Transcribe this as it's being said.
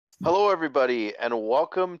Hello, everybody, and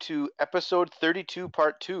welcome to episode 32,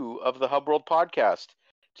 part 2 of the Hub World podcast.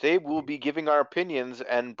 Today, we'll be giving our opinions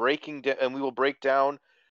and and we will break down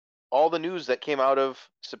all the news that came out of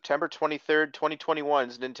September 23rd,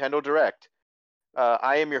 2021's Nintendo Direct.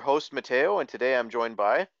 I am your host, Mateo, and today I'm joined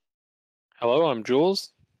by. Hello, I'm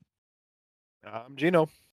Jules. I'm Gino.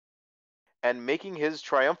 And making his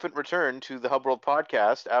triumphant return to the Hub World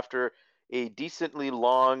podcast after a decently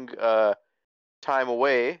long time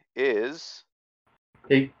away is.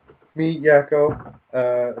 Hey, me, Yakko.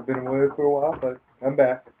 I've been away for a while, but I'm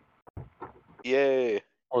back. Yay.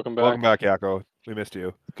 Welcome back. Welcome back, Yakko. We missed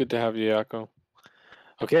you. Good to have you, Yakko.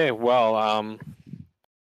 Okay, well,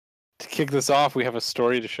 to kick this off, we have a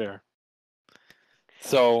story to share.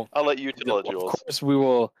 So I'll let you tell it, Jules. Of course,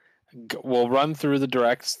 we'll run through the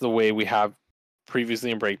directs the way we have previously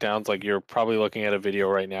in breakdowns. Like you're probably looking at a video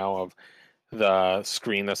right now of the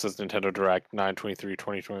screen that says Nintendo Direct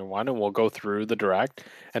 9/23/2021, and we'll go through the direct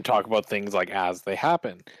and talk about things like as they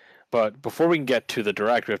happen. But before we can get to the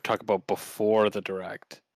direct, we have to talk about before the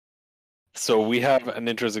direct. So we have an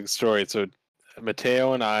interesting story. So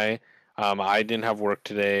Mateo and I didn't have work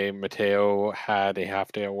today. Mateo had a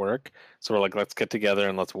half day at work. So we're like, let's get together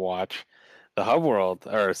and let's watch the Hub World,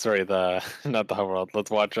 or sorry, not the Hub World.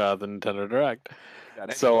 Let's watch the Nintendo Direct.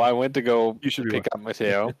 So I went to go pick up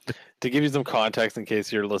Mateo. To give you some context in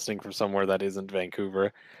case you're listening from somewhere that isn't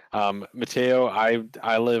Vancouver, Mateo,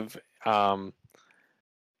 I live about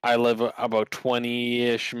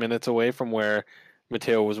 20-ish minutes away from where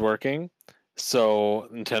Mateo was working. So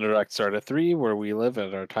Nintendo Direct started at 3 where we live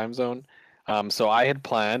at our time zone. So I had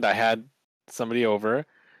planned, I had somebody over,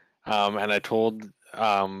 and I told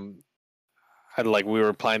we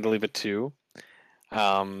were planning to leave at 2.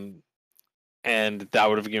 And that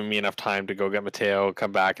would have given me enough time to go get Mateo,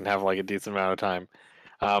 come back, and have like a decent amount of time.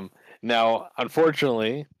 Now,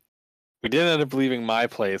 unfortunately, we didn't end up leaving my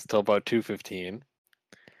place till about 2:15.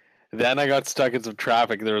 Then I got stuck in some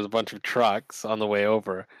traffic. There was a bunch of trucks on the way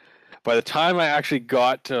over. By the time I actually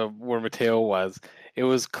got to where Mateo was, it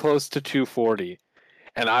was close to 2:40,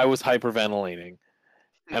 and I was hyperventilating.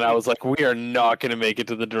 And I was like, we are not going to make it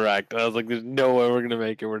to the direct. And I was like, there's no way we're going to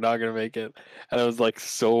make it. We're not going to make it. And I was like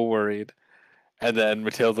so worried. And then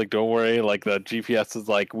Mateo's like, don't worry. Like the GPS is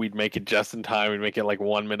like, we'd make it just in time. We'd make it like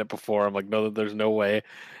 1 minute before. I'm like, no, there's no way.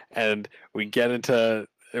 And we get onto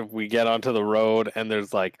the road, and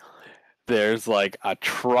there's like a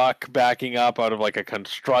truck backing up out of like a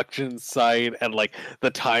construction site, and like the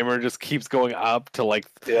timer just keeps going up to like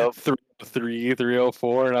 303,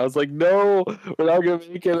 304, and I was like, no, we're not gonna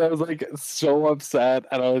make it. I was like so upset,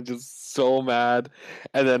 and I was just so mad.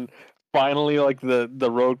 And then finally, like the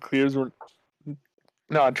road clears.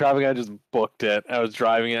 No, traffic, I just booked it. I was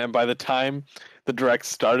driving it, and by the time the direct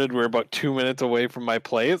started, we were about 2 minutes away from my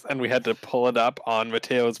place, and we had to pull it up on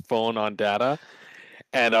Mateo's phone on data.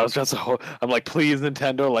 And I was just, I'm like, please,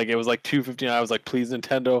 Nintendo. Like, it was like 2:59. I was like, please,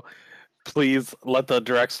 Nintendo, please let the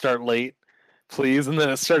direct start late, please. And then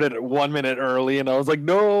it started 1 minute early, and I was like,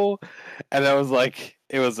 no. And I was like,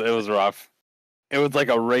 it was rough. It was like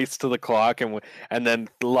a race to the clock, and then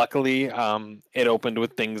luckily, it opened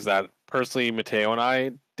with things that personally Mateo and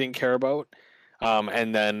I didn't care about.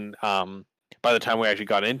 And then by the time we actually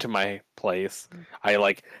got into my place, I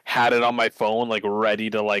like had it on my phone, like ready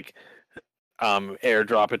to like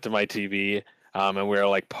airdrop it to my TV. And we were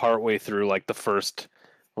like partway through like the first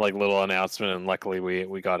like little announcement, and luckily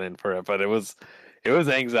we got in for it. But it was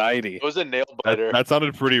anxiety. It was a nail biter. That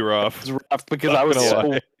sounded pretty rough. It was rough because I was so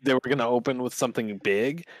worried they were gonna open with something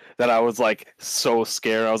big that I was like so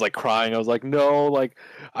scared. I was like crying. I was like, no, like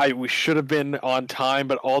we should have been on time,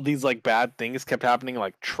 but all these like bad things kept happening,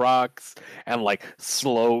 like trucks and like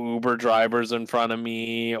slow Uber drivers in front of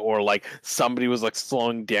me, or like somebody was like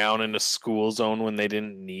slowing down in a school zone when they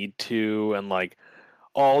didn't need to, and like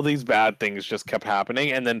all these bad things just kept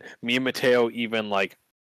happening. And then me and Mateo even like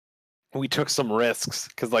we took some risks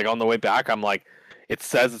because like on the way back I'm like, it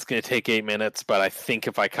says it's going to take 8 minutes, but I think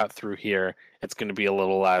if I cut through here it's going to be a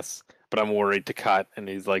little less, but I'm worried to cut. And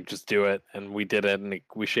he's like, just do it. And we did it, and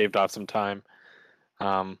we shaved off some time.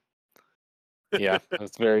 Yeah,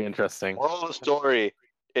 it's very interesting. Moral of the story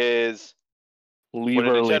is leave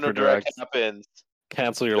early for direct happens,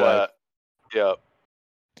 cancel your life. Yeah.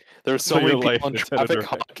 There were so many people in traffic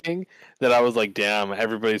honking that I was like, damn,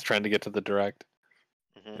 everybody's trying to get to the direct.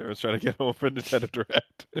 I was trying to get home for Nintendo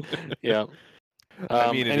Direct. Yeah.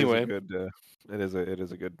 I mean, anyway, it is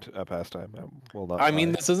a good pastime. I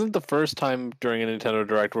mean, this isn't the first time during a Nintendo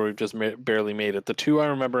Direct where we've just barely made it. The two I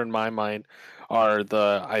remember in my mind are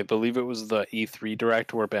I believe it was the E3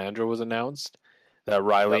 Direct where Banjo was announced. that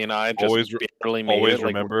Riley and I just Always barely made always it.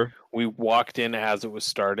 Like, remember. we walked in as it was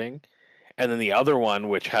starting. And then the other one,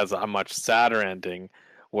 which has a much sadder ending,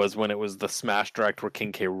 was when it was the Smash Direct where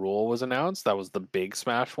King K. Rool was announced. That was the big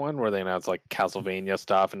Smash one where they announced like Castlevania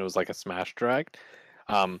stuff, and it was like a Smash Direct.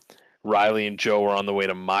 Riley and Joe were on the way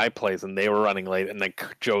to my place, and they were running late, and then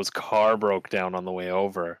Joe's car broke down on the way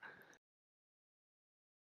over.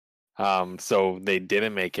 So they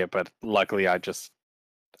didn't make it, but luckily I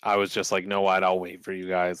was just like, no, I'll wait for you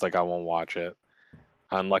guys. Like, I won't watch it.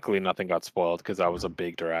 And luckily nothing got spoiled because that was a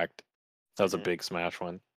big direct. That was a big Smash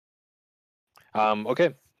one.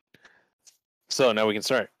 Okay. So now we can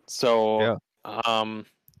start. So, Yeah.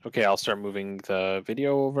 Okay, I'll start moving the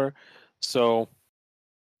video over. So,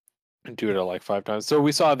 do it like 5 times. So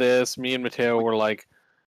we saw this. Me and Mateo were like,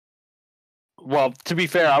 well, to be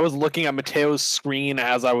fair, I was looking at Mateo's screen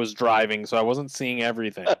as I was driving, so I wasn't seeing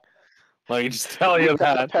everything. Let me just tell you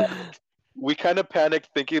that. We kind of panicked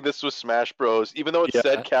thinking this was Smash Bros. Even though it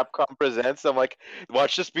said Capcom Presents, I'm like,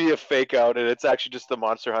 watch this be a fake out, and it's actually just the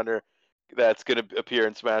Monster Hunter that's going to appear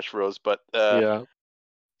in Smash Bros. But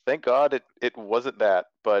thank God it wasn't that.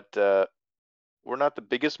 But we're not the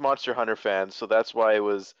biggest Monster Hunter fans, so that's why it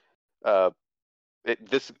was.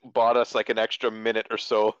 This bought us like an extra minute or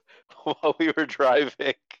so while we were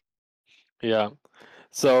driving. Yeah.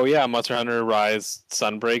 So yeah, Monster Hunter Rise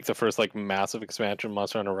Sunbreak, the first like massive expansion of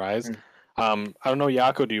Monster Hunter Rise. I don't know,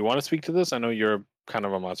 Yako, do you want to speak to this? I know you're kind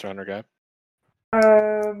of a Monster Hunter guy.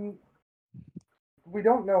 We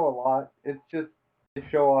don't know a lot. It's just to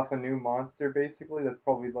show off a new monster, basically. That's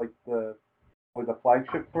probably like the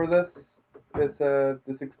flagship for this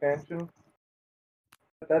expansion.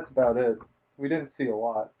 But that's about it. We didn't see a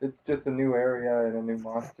lot. It's just a new area and a new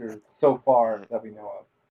monster so far that we know of.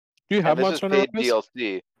 Do you have Monster Hunter Rise?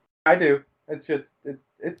 DLC. I do. It's just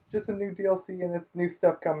a new DLC and it's new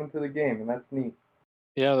stuff coming to the game, and that's neat.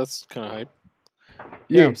 Yeah, that's kind of hype.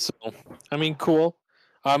 Yeah. So I mean, cool.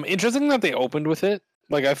 Interesting that they opened with it.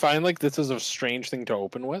 Like, I find like this is a strange thing to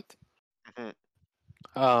open with.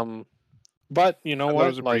 But you know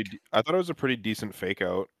what? I thought it was a pretty decent fake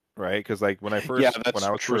out, right? Because like when I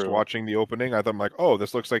was first watching the opening, I thought, I'm like, oh,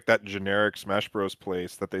 this looks like that generic Smash Bros.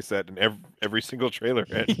 Place that they set in every single trailer.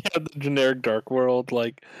 Right? Yeah, the generic Dark World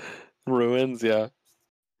like ruins. Yeah.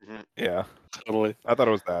 Yeah. Totally. I thought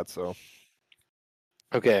it was that. So.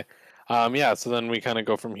 Okay. Yeah. So then we kind of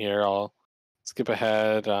go from here. I'll skip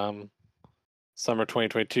ahead. Summer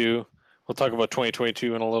 2022. We'll talk about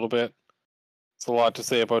 2022 in a little bit. It's a lot to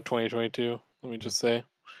say about 2022. Let me just say.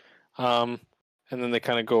 And then they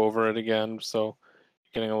kind of go over it again. So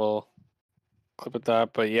you're getting a little clip at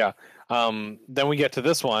that. But yeah. Then we get to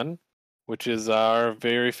this one, which is our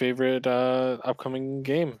very favorite upcoming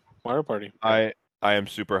game, Mario Party. I am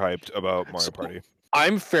super hyped about Mario Party.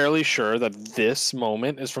 I'm fairly sure that this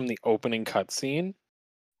moment is from the opening cutscene,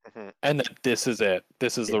 and that this is it.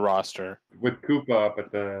 This is the roster with Koopa up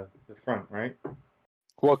at the front, right?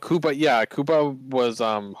 Well, Koopa was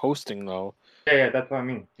hosting though. Yeah, that's what I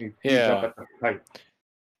mean. He's up at the height.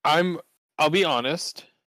 I'll be honest.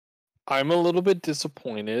 I'm a little bit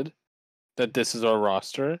disappointed that this is our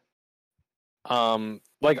roster.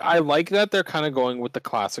 Like, I like that they're kind of going with the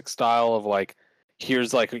classic style of like,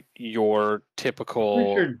 here's like your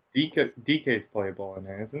typical. I'm pretty sure DK's playable in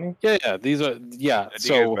there, isn't he? Yeah. These are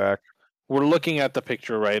So back. We're looking at the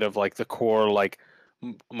picture, right, of like the core like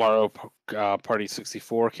Mario Party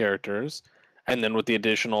 64 characters, and then with the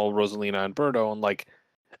additional Rosalina and Birdo, and like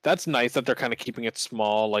that's nice that they're kind of keeping it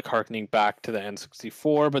small, like harkening back to the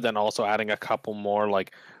N64, but then also adding a couple more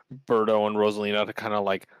like Birdo and Rosalina to kind of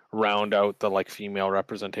like round out the like female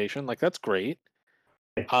representation. Like, that's great.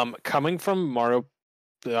 Coming from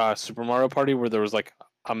Super Mario Party, where there was like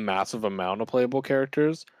a massive amount of playable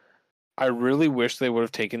characters, I really wish they would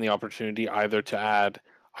have taken the opportunity either to add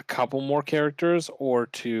a couple more characters or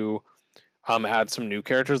to add some new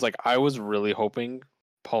characters. Like, I was really hoping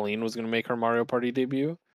Pauline was going to make her Mario Party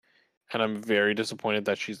debut, and I'm very disappointed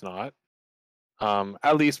that she's not.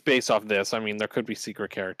 At least based off this. I mean, there could be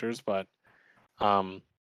secret characters, but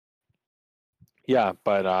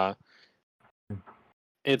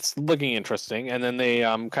it's looking interesting. And then they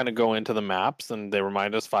kind of go into the maps, and they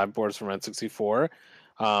remind us 5 boards from N64,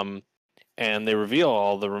 and they reveal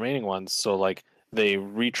all the remaining ones. So like, they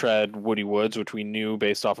retread Woody Woods, which we knew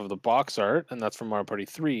based off of the box art, and that's from Mario Party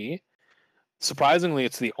 3. Surprisingly,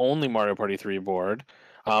 it's the only Mario Party 3 board.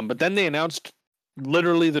 But then they announced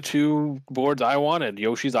literally the 2 boards I wanted: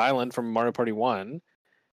 Yoshi's Island from Mario Party 1,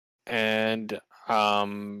 and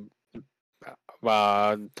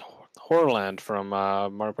Horrorland from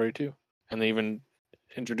Mario Party 2. And they even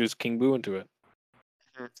introduced King Boo into it.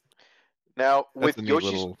 Now That's a neat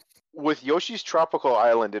little... with Yoshi's Tropical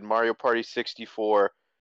Island in Mario Party 64,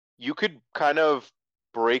 you could kind of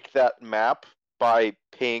break that map by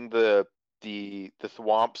paying the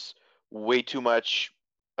thwomps way too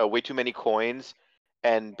many coins,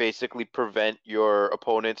 and basically prevent your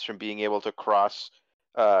opponents from being able to cross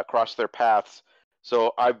their paths.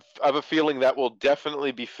 So I've a feeling that will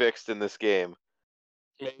definitely be fixed in this game.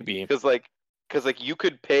 Maybe because you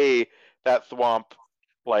could pay that thwomp,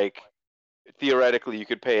 like, theoretically you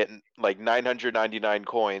could pay it like 999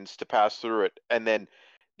 coins to pass through it, and then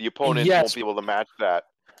the opponents won't be able to match that,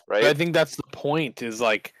 right? But I think that's the point. Is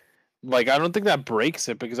like I don't think that breaks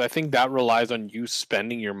it, because I think that relies on you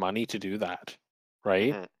spending your money to do that,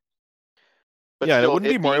 right? Mm-hmm. But yeah, it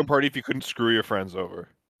wouldn't be Mario Party if you couldn't screw your friends over.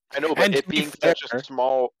 I know, but it being such a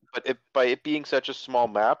small, by it being such a small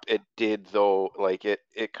map, it did though. Like it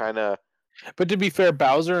kind of. But to be fair,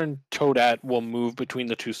 Bowser and Toadette will move between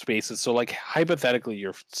the two spaces, so like hypothetically,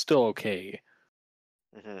 you're still okay.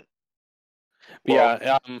 Mm-hmm.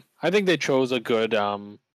 Yeah, I think they chose a good.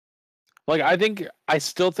 I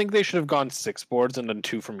still think they should have gone 6 boards and done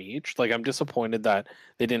 2 from each. Like, I'm disappointed that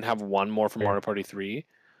they didn't have 1 more from Mario Party 3.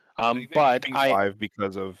 But 5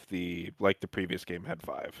 because of the previous game had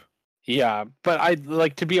 5. Yeah,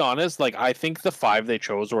 but to be honest, I think the 5 they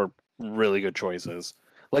chose were really good choices.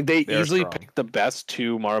 Like, they easily picked the best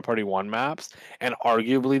 2 Mario Party 1 maps, and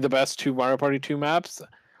arguably the best 2 Mario Party 2 maps.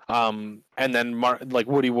 And then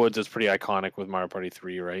Woody Woods is pretty iconic with Mario Party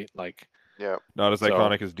 3, right? Like, yeah, not as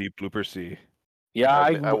iconic as Deep Blooper Sea. Yeah,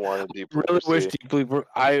 I wanted Deep Blooper really wish Deep Blooper.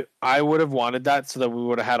 I would have wanted that so that we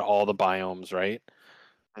would have had all the biomes, right?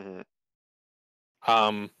 Mm-hmm.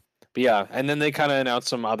 But yeah, and then they kind of announced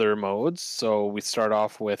some other modes. So we start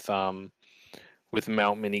off with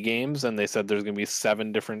Mount Mini Games, and they said there's gonna be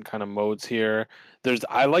 7 different kind of modes here.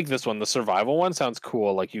 I like this one. The survival one sounds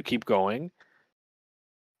cool. Like, you keep going.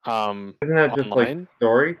 Isn't that just like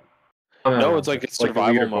story? No, it's like a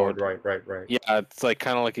survival mode. Right. Yeah, it's like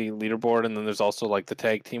kind of like a leaderboard, and then there's also like the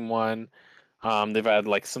tag team one. They've had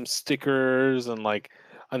like some stickers, and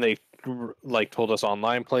they told us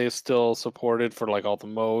online play is still supported for like all the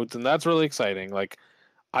modes, and that's really exciting. Like,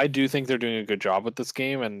 I do think they're doing a good job with this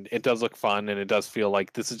game, and it does look fun, and it does feel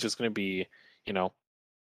like this is just going to be,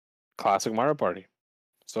 classic Mario Party.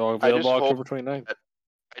 So available October 29th.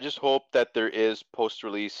 I just hope that there is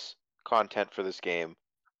post-release content for this game.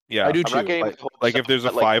 Yeah, I do too. I'm not getting if there's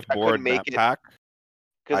a 5 board map pack,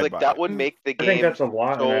 because that would make the game. I think that's a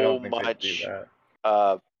lot, so and I don't think much. Do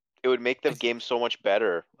that. It would make the game so much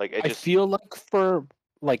better. Like, I feel like for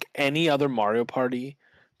any other Mario Party,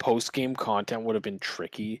 post-game content would have been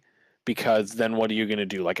tricky, because then what are you going to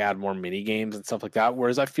do? Like, add more mini games and stuff like that?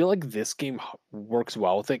 Whereas I feel like this game works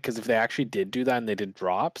well with it, because if they actually did do that and they did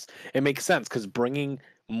drops, it makes sense, because bringing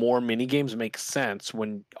more mini games makes sense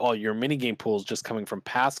when all your mini game pool is just coming from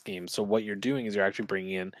past games. So what you're doing is you're actually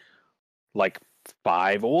bringing in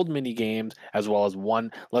 5 old mini games, as well as 1.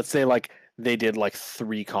 Let's say they did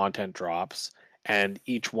 3 content drops, and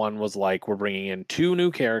each one was we're bringing in 2 new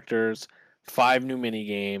characters, 5 new mini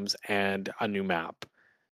games, and a new map.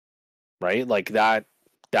 Right? That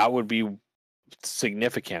would be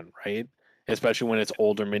significant, right? Especially when it's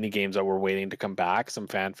older mini games that we're waiting to come back, some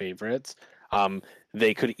fan favorites.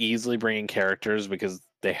 They could easily bring in characters, because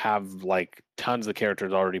they have tons of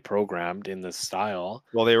characters already programmed in this style.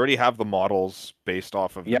 Well, they already have the models based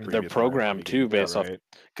off of they're programmed too, based off,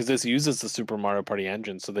 because this uses the Super Mario Party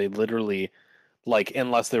engine. So they literally,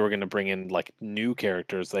 unless they were going to bring in new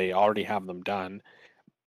characters, they already have them done.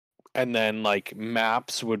 And then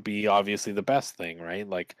maps would be obviously the best thing, right?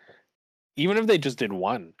 Even if they just did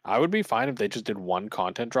 1, I would be fine if they just did 1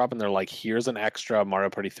 content drop, and they're here's an extra Mario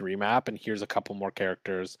Party 3 map, and here's a couple more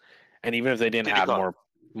characters. And even if they didn't add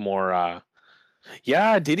more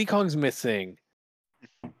yeah, Diddy Kong's missing.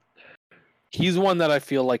 He's one that I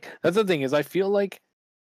feel that's the thing, is I feel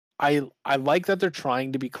I like that they're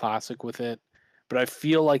trying to be classic with it, but I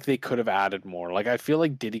feel like they could have added more. I feel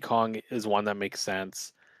like Diddy Kong is one that makes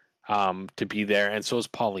sense to be there, and so is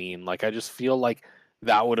Pauline. I just feel like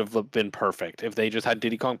that would have been perfect if they just had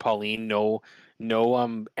Diddy Kong, Pauline, no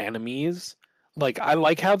enemies. I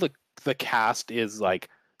like how the cast is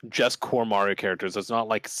just core Mario characters. It's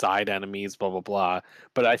not side enemies, blah blah blah.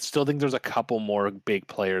 But I still think there's a couple more big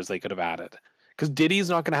players they could have added, because Diddy's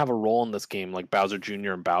not going to have a role in this game like Bowser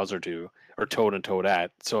Jr. and Bowser do, or Toad and Toadette.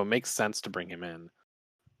 So it makes sense to bring him in.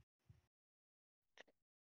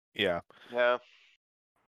 Yeah.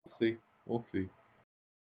 We'll see.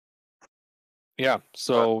 Yeah.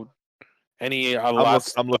 So, any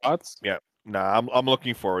last thoughts? Yeah. Nah, I'm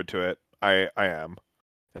looking forward to it. I am.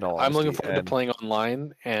 In all I'm honesty. looking forward to playing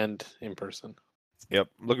online and in person. Yep,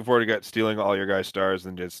 looking forward to stealing all your guys' stars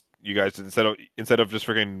and just you guys instead of just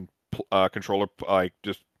freaking controller like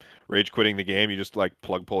just rage quitting the game, you just like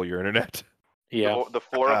plug pull your internet. Yeah, The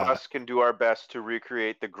four of us can do our best to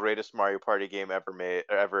recreate the greatest Mario Party game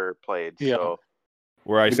ever played. Yeah. So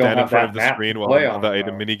where I stand in front of the screen while the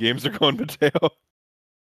item mini games are going, Mateo.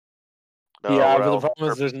 No, yeah, but the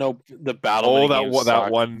problem is there's no the battle. Oh,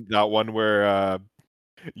 that one where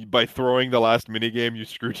by throwing the last mini game you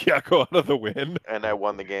screwed Yako out of the win. And I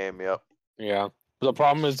won the game. Yep. Yeah, the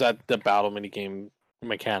problem is that the battle mini game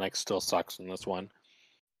mechanic still sucks in this one.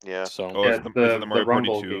 Yeah. So is it the Mario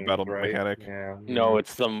Party 2 battle mechanic? Yeah. No,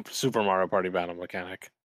 it's the Super Mario Party battle mechanic.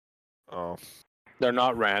 Oh. They're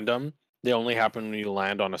not random. They only happen when you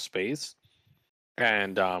land on a space.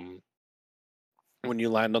 And when you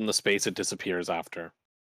land on the space, it disappears after.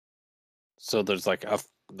 So there's like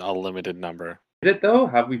a limited number. Did it though?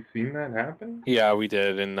 Have we seen that happen? Yeah, we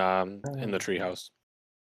did in the treehouse.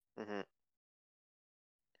 Mm-hmm.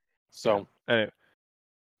 So anyway,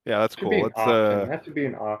 yeah, that's cool. It's that should be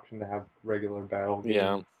an option to have regular battle games.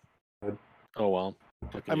 Yeah. Oh well.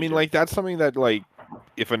 I mean, like that's something that like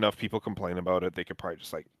if enough people complain about it, they could probably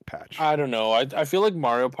just like patch. I don't know. I feel like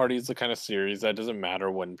Mario Party is the kind of series that doesn't matter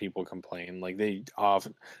when people complain. Like they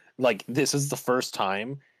often, like this is the first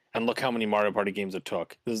time, and look how many Mario Party games it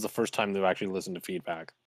took. This is the first time they've actually listened to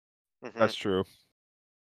feedback. Mm-hmm. That's true.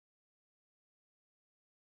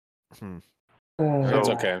 It's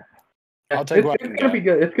okay. I'll take what it's gonna be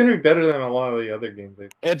good. It's gonna be better than a lot of the other games.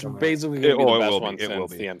 It's basically gonna be the best one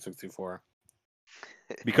since the N64.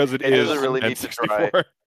 Because it is really N64.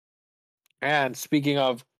 And speaking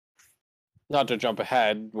of, not to jump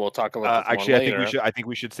ahead, we'll talk about this actually, one later. I think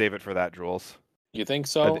we should save it for that, Jules. You think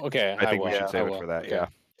so? Okay, I think we should save it for that. Okay. Yeah.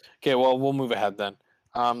 Okay, well, we'll move ahead then.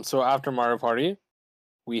 So after Mario Party,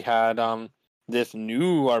 we had this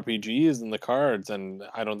new RPGs and the cards, and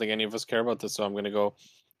I don't think any of us care about this, so I'm gonna go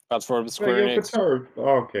fast forward with Square Enix.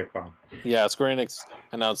 Okay, fine. Yeah, Square Enix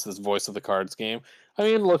announced this Voice of the Cards game. I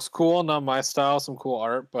mean, it looks cool, not my style, some cool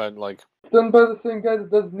art, but like it's done by the same guy that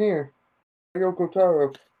does Nier, Yoko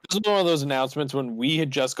Taro. This is one of those announcements when we had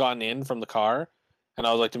just gotten in from the car, and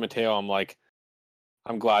I was like to Mateo, I'm like,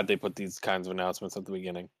 I'm glad they put these kinds of announcements at the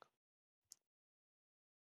beginning.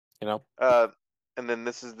 You know? And then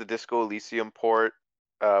this is the Disco Elysium port.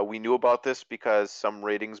 We knew about this because some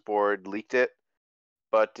ratings board leaked it.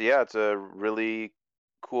 But yeah, it's a really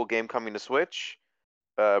cool game coming to Switch.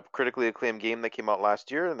 Critically acclaimed game that came out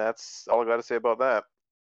last year, and that's all I got to say about that.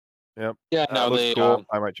 Yep. Yeah, no, looks cool.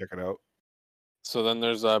 I might check it out. So then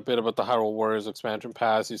there's a bit about the Hyrule Warriors expansion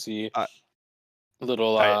pass. You see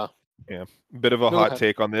little... bit of a hot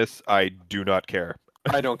take on this. I do not care.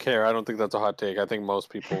 I don't care. I don't think that's a hot take. I think most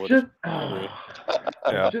people would agree.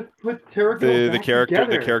 Just put Terrago the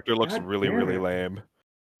character looks really lame.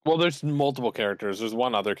 Well, there's multiple characters. There's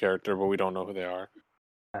one other character, but we don't know who they are.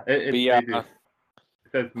 It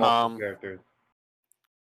says multiple characters.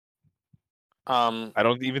 I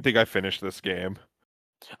don't even think I finished this game.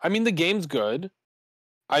 I mean, the game's good.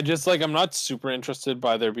 I just I'm not super interested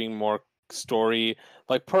by there being more story.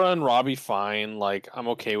 Like Purah and Robbie, fine. Like I'm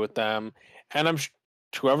okay with them, and I'm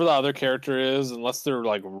whoever the other character is, unless they're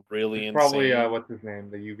like really insane. Probably what's his name,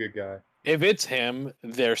 the Yuga guy. If it's him,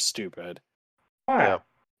 they're stupid. Why? Yeah.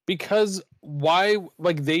 Because why?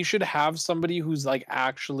 Like they should have somebody who's like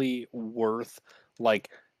actually worth like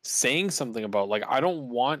saying something about. Like I don't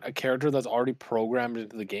want a character that's already programmed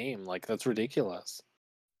into the game. Like that's ridiculous.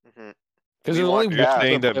 Mm-hmm. Because you're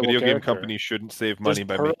saying that video game companies shouldn't save money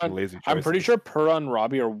by making lazy choices. I'm pretty sure Purah and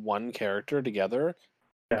Robbie are one character together.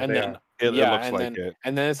 Yeah, and then it looks like it.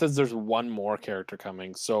 And then it says there's one more character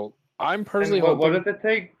coming. So I'm personally hoping. What does it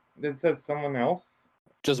take? It says someone else.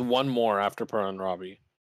 Just one more after Purah and Robbie.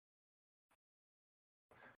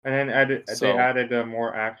 And then they added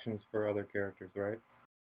more actions for other characters, right?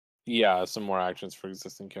 Yeah, some more actions for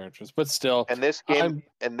existing characters, but still. And this game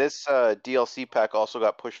and this DLC pack also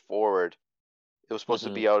got pushed forward. It was supposed to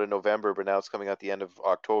be out in November, but now it's coming out the end of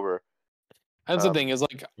October. That's the thing is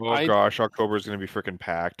gosh, October is going to be freaking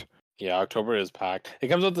packed. Yeah, October is packed. It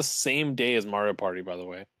comes out the same day as Mario Party, by the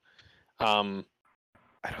way. I don't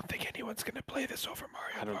think anyone's going to play this over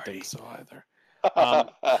Mario Party. I don't think so either.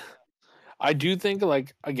 I do think I'll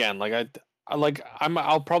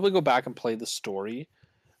probably go back and play the story,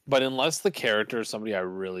 but unless the character is somebody I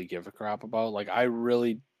really give a crap about, like I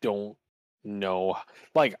really don't know.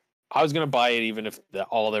 Like I was gonna buy it even if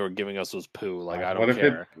all they were giving us was poo. Like I don't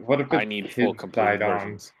care. What if I need full complete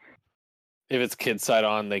versions? If it's kids side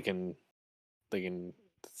on, they can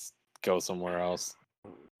go somewhere else.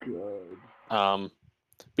 Good.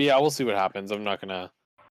 But yeah, we'll see what happens. I'm not gonna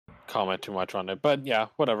comment too much on it. But yeah,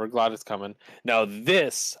 whatever. Glad it's coming. Now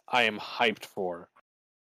this I am hyped for.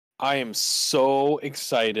 I am so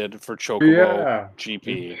excited for Chocobo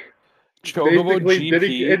GP. Chocobo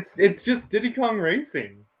GP. It's just Diddy Kong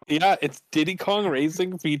Racing. Yeah, it's Diddy Kong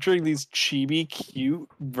Racing featuring these chibi cute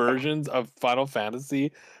versions of Final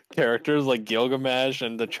Fantasy characters like Gilgamesh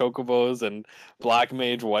and the Chocobos and Black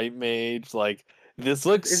Mage, White Mage. Like, this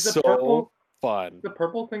looks so fun. The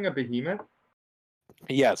purple thing a behemoth?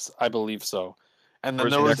 Yes, I believe so. And then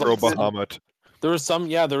there was Bahamut. There was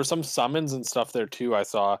some summons and stuff there too. I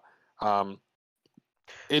saw. So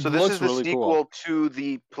this is the sequel to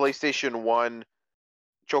the PlayStation 1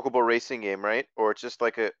 Chocobo Racing game, right? Or it's just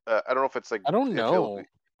like I don't know if it's like... I don't know.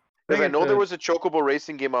 Because I know there was a Chocobo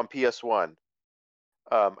Racing game on PS1.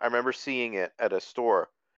 I remember seeing it at a store.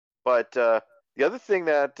 But the other thing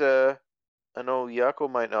that I know Yako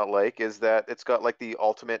might not like is that it's got like the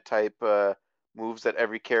ultimate type moves that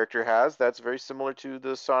every character has. That's very similar to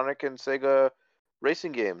the Sonic and Sega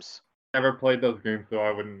racing games. Never played those games, so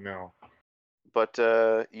I wouldn't know. But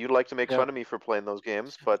you'd like to make fun of me for playing those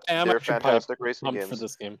games, but they're fantastic racing games. For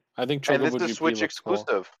this game. I think Chocobo and it's a Switch exclusive.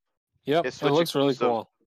 Cool. Yep, it looks really cool.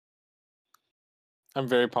 I'm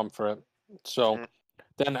very pumped for it. So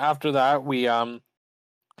then after that, we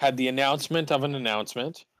had the announcement of an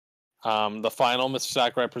announcement. The final Mr.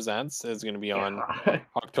 Sakurai Presents is going to be on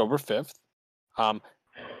October 5th.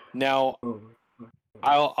 Now,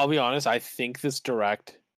 I'll be honest. I think this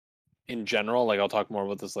Direct, in general, like I'll talk more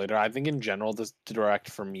about this later. I think in general, this Direct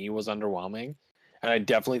for me was underwhelming, and I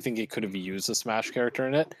definitely think it could have used a Smash character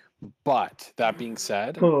in it. But that being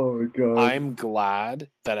said, I'm glad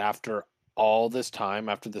that after all this time,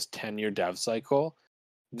 after this 10-year dev cycle,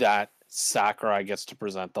 that Sakurai gets to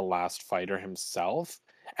present the last fighter himself.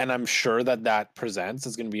 And I'm sure that Presents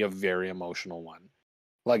is going to be a very emotional one.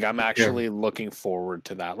 Like, I'm actually looking forward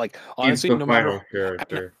to that. Like, honestly, no matter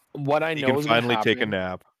what I know, you can finally take a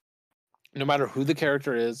nap. No matter who the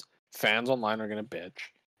character is, fans online are going to bitch.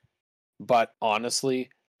 But honestly,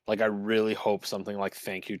 like, I really hope something like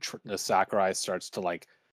Thank You Sakurai starts to, like,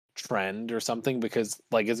 trend or something, because,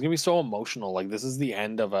 like, it's going to be so emotional. Like, this is the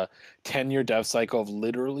end of a 10-year dev cycle of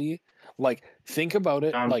literally, like, think about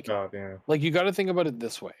it. Like, you got to think about it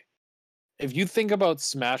this way. If you think about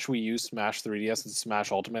Smash Wii U, Smash 3DS, and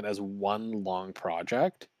Smash Ultimate as one long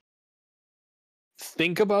project,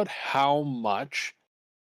 think about how much,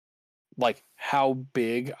 like, how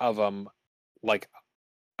big of like,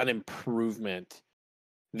 an improvement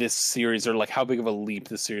this series, or like how big of a leap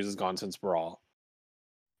this series has gone since Brawl.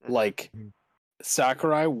 Like,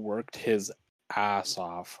 Sakurai worked his ass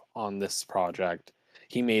off on this project.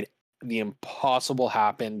 He made the impossible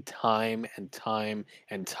happen time and time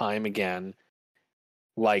and time again.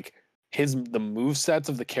 Like, the move sets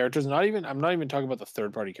of the characters, I'm not even talking about the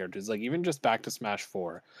third party characters, like even just back to Smash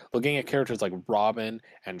 4, looking at characters like Robin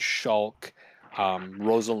and Shulk,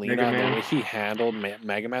 Rosalina, and the way he handled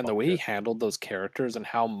Mega Man, the way he handled those characters and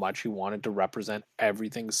how much he wanted to represent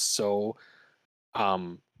everything so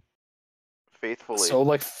faithfully,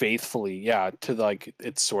 to like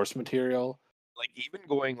its source material. Like, even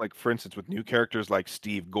going, like, for instance, with new characters like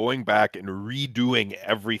Steve, going back and redoing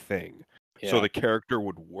everything so the character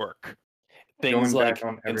would work. Things like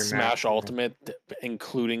in Smash Ultimate,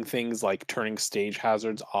 including things like turning stage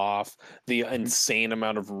hazards off, the insane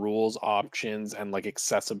amount of rules options and like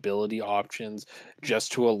accessibility options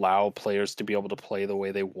just to allow players to be able to play the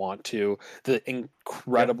way they want to. The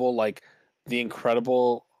incredible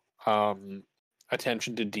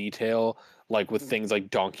attention to detail, like with things like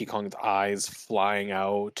Donkey Kong's eyes flying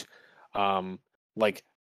out, like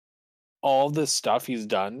all this stuff he's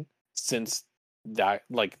done since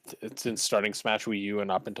starting Smash Wii U and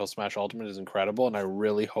up until Smash Ultimate is incredible. And I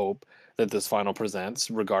really hope that this final Presents,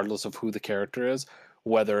 regardless of who the character is,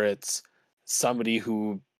 whether it's somebody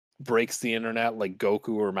who breaks the internet like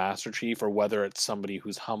Goku or Master Chief, or whether it's somebody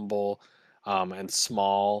who's humble and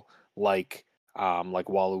small like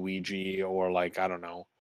Waluigi, or like, I don't know,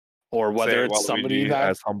 or whether it's somebody that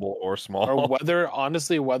as humble or small, or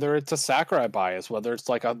whether it's a Sakurai bias, whether it's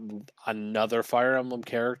like another Fire Emblem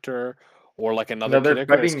character, or like another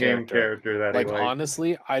fighting game character that like,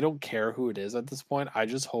 honestly, I don't care who it is at this point. I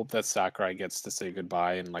just hope that Sakurai gets to say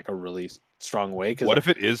goodbye in like a really strong way. What if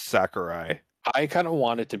it is Sakurai? I kind of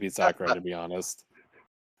want it to be Sakurai, to be honest.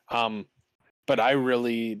 But I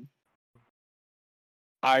really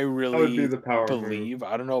do the power believe. Move.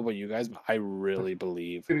 I don't know about you guys, but I really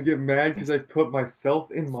believe. I'm gonna get mad because I put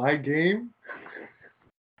myself in my game.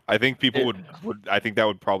 I think people would. I think that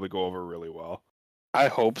would probably go over really well. I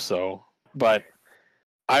hope so, but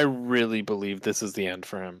I really believe this is the end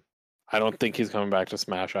for him. I don't think he's coming back to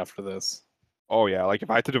Smash after this. Oh yeah, like if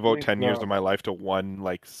I had to devote 10 years No. of my life to one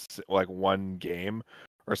like one game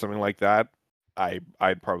or something like that,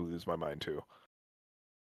 I'd probably lose my mind too.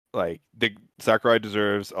 Like Sakurai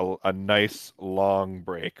deserves a nice long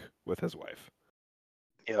break with his wife.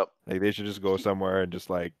 Yep. Like they should just go somewhere and just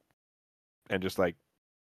like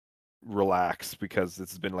relax, because this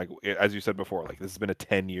has been, like, as you said before, like this has been a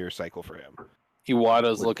 10-year cycle for him.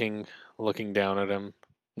 Iwata's looking down at him,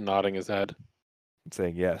 nodding his head,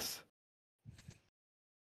 saying yes.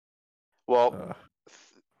 Well,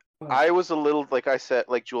 I was a little, like I said,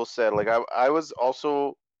 like Jules said, like I was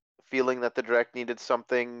also feeling that the direct needed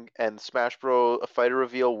something, and Smash Bros. A fighter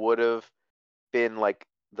reveal would have been like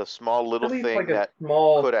the small little At least thing like a that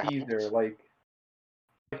small could have teaser, helped. like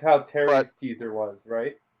how Terry's But teaser was,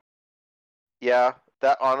 right? yeah,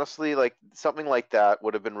 that honestly, like something like that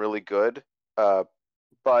would have been really good.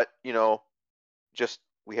 But you know, just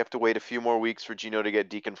we have to wait a few more weeks for Gino to get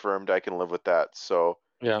deconfirmed. I can live with that. So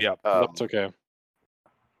yeah, that's okay.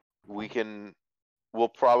 We'll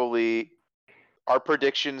probably, our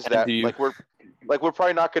predictions that we're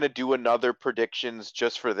probably not going to do another predictions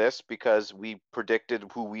just for this, because we predicted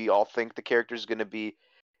who we all think the character is going to be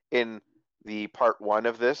in the part 1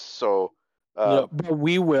 of this. So yeah, but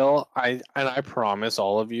we will. I promise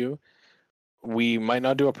all of you, we might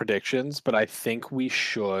not do a predictions, but I think we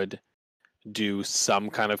should do some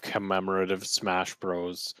kind of commemorative Smash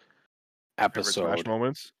Bros. Episode. Smash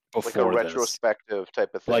moments? Like a retrospective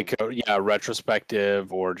type of thing. Like a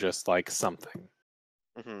retrospective, or just like something.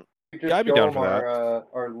 Mm-hmm. Yeah, I'd be down for that.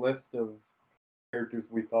 Our list of characters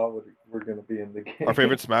we thought were going to be in the game. Our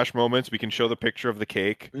favorite Smash moments. We can show the picture of the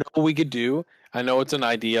cake. No, we could do. I know it's an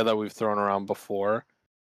idea that we've thrown around before.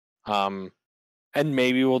 And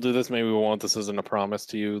maybe we'll do this, maybe we won't. This isn't a promise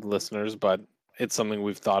to you listeners, but it's something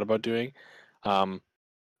we've thought about doing. But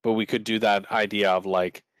we could do that idea of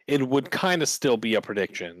like, it would kind of still be a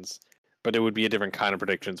predictions, but it would be a different kind of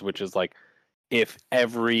predictions, which is like, if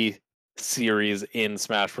every series in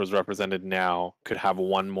Smash Bros. Represented now could have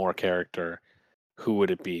one more character, who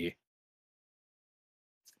would it be?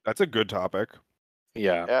 That's a good topic.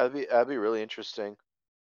 Yeah, that'd be really interesting.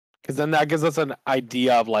 Because then that gives us an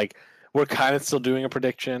idea of like, we're kind of still doing a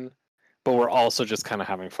prediction, but we're also just kind of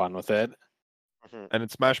having fun with it. Mm-hmm. And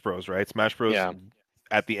it's Smash Bros, right? Smash Bros,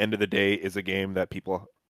 at the end of the day, is a game that people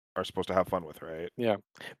are supposed to have fun with, right? Yeah.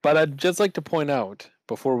 But I'd just like to point out,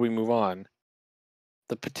 before we move on,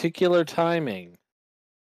 the particular timing,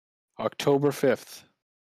 October 5th.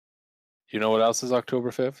 You know what else is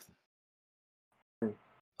October 5th?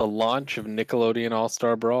 The launch of Nickelodeon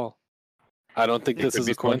All-Star Brawl. I don't think this is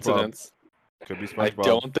a coincidence. Could be SpongeBob. I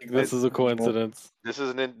don't think this is a coincidence. This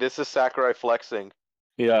is Sakurai flexing.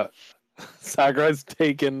 Yeah. Sakurai's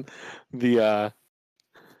taken the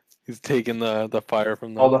he's taken the fire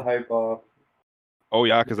from all the hype off. Oh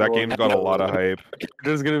yeah, because that game's got a lot of hype.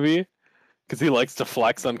 Character's gonna be, because he likes to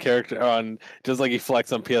flex on character, on just like he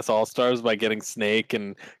flexed on PS All Stars by getting Snake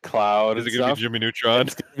and Cloud. Is it gonna be Jimmy Neutron?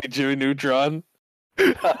 It's gonna be Jimmy Neutron.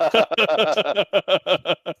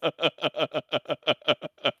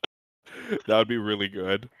 That would be really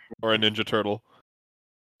good. Or a Ninja Turtle.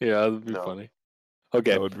 Yeah, that'd be funny.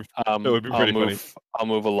 Okay, that would be pretty funny. I'll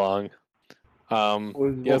move along.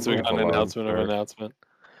 Yes, we got an announcement.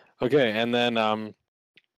 Okay, and then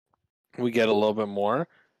we get a little bit more.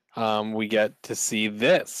 We get to see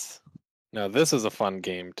this. Now, this is a fun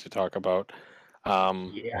game to talk about.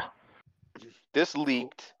 Yeah. This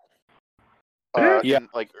leaked.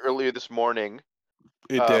 Like earlier this morning.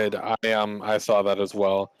 It did. I saw that as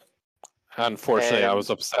well. Unfortunately, I was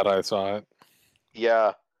upset I saw it.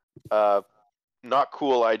 Yeah. Not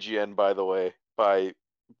cool, IGN, by the way, by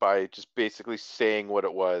just basically saying what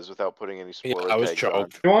it was without putting any spoiler tags. I was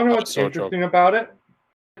choked. You want to know what's interesting about it?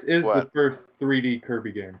 Is the first 3D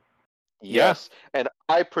Kirby game. Yes, and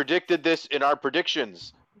I predicted this in our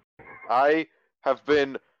predictions. I have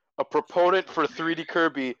been a proponent for 3D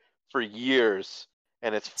Kirby for years,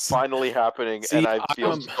 and it's finally happening, and I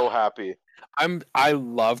feel so happy. I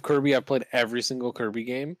love Kirby. I've played every single Kirby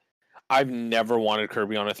game. I've never wanted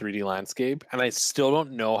Kirby on a 3D landscape, and I still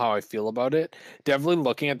don't know how I feel about it. Definitely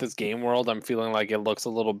looking at this game world, I'm feeling like it looks a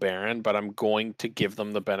little barren, but I'm going to give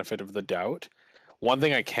them the benefit of the doubt. One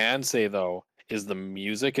thing I can say, though, is the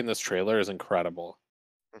music in this trailer is incredible.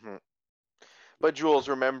 Mm-hmm. But Jules,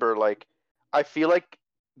 remember, like, I feel like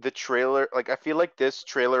the trailer, like, I feel like this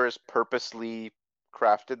trailer is purposely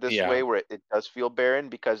crafted this way, where it does feel barren,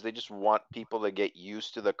 because they just want people to get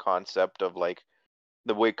used to the concept of, like,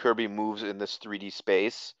 the way Kirby moves in this 3D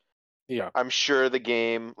space. Yeah. I'm sure the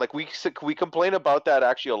game, like we complain about that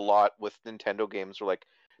actually a lot with Nintendo games. Where like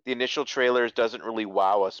the initial trailers doesn't really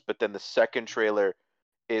wow us, but then the second trailer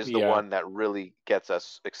is the Yeah. one that really gets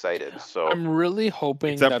us excited. So I'm really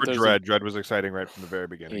hoping Except that for there's Dread. Dread was exciting right from the very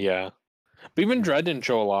beginning. Yeah. But even Dread didn't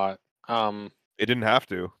show a lot. It didn't have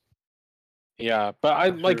to. Yeah,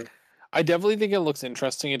 but True. I definitely think it looks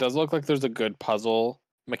interesting. It does look like there's a good puzzle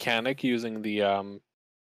mechanic using the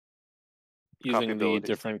Copy abilities.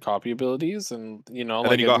 different copy abilities, and And like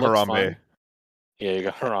then you it got looks Harambe. fun. Yeah, you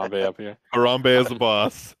got Harambe up here. Harambe is the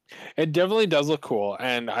boss. It definitely does look cool,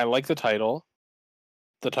 and I like the title.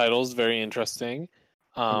 The title is very interesting.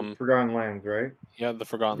 Forgotten Lands, right? Yeah, the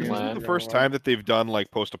Forgotten This isn't Land. the first time that they've done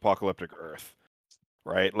like post-apocalyptic Earth,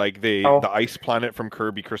 right? Like the Oh. ice planet from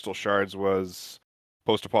Kirby Crystal Shards was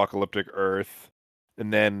post-apocalyptic Earth,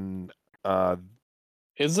 and then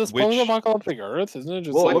Is this which- post-apocalyptic Earth? Isn't it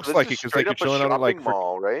just Well, it like looks this like is it 'cause, straight like, up you're a chilling out at, like, shopping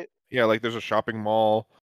mall, right? yeah, like there's a shopping mall,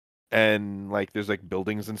 and like there's like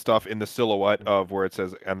buildings and stuff in the silhouette of where it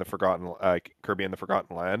says "and the Forgotten," Kirby and the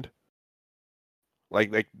Forgotten Land.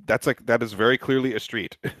 Like that is very clearly a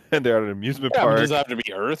street, and they're at an amusement yeah, but park. does it have to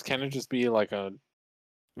be Earth? Can it just be like a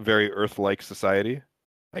Very Earth-like society,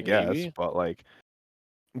 I guess. Maybe.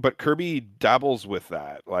 But Kirby dabbles with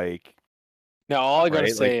that. Like, Now, all I gotta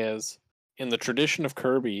Right, say is, in the tradition of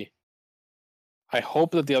Kirby, I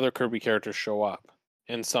hope that the other Kirby characters show up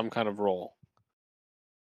in some kind of role.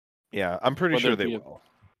 yeah, I'm pretty Whether sure it they be- will.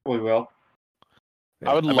 We will.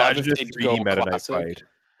 I would love Imagine if a they'd 3D go Meta Knight classic. fight.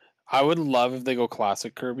 I would love if they go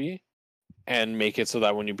classic Kirby and make it so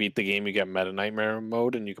that when you beat the game, you get Meta Nightmare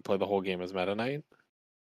mode and you can play the whole game as Meta Knight.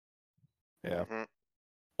 Yeah. Mhm.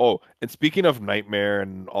 Oh, and speaking of Nightmare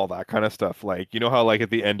and all that kind of stuff, like, you know how like at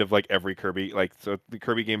the end of like every Kirby, like, so the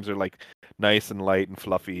Kirby games are like nice and light and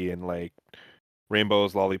fluffy and like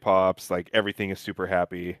rainbows, lollipops, like everything is super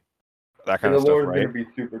happy, that kind the of stuff, lore's right? gonna be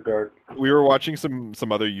super dark. We were watching some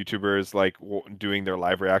other YouTubers like doing their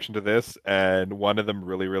live reaction to this, and one of them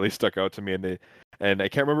really stuck out to me, and I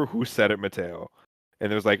can't remember who said it, Mateo.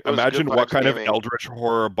 And it was like, It was imagine Good what Vibes kind Gaming. of eldritch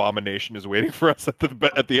horror abomination is waiting for us at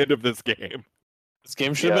the end of this game. This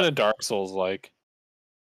game should have Yeah. been a Dark Souls like.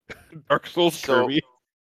 Dark Souls So- Kirby.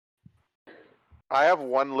 I have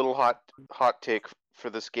one little hot take for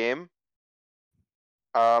this game.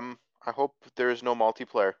 I hope there is no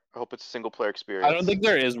multiplayer. I hope it's a single player experience. I don't think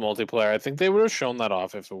there is multiplayer. I think they would have shown that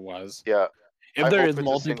off if it was. Yeah. If I there hope is it's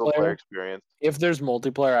a single player multiplayer, experience. if there's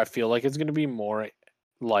multiplayer, I feel like it's going to be more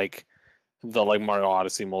like the Mario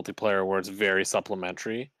Odyssey multiplayer, where it's very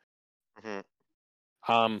supplementary. Mhm.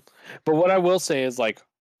 But what I will say is like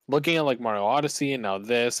looking at like Mario Odyssey and now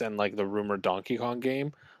this and like the rumored Donkey Kong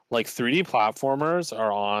game, like 3D platformers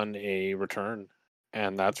are on a return,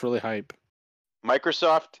 and that's really hype.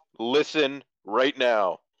 Microsoft, listen right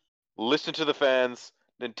now. Listen to the fans.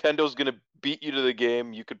 Nintendo's gonna beat you to the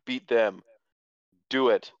game. You could beat them. Do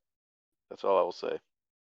it. That's all I will say.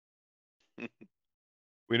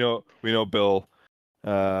 We know Bill.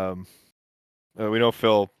 We know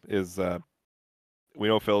Phil is. We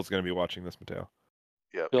know Phil's going to be watching this, Mateo.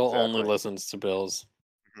 Yeah. Bill exactly. only listens to Bills.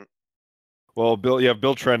 Well, Bill, you have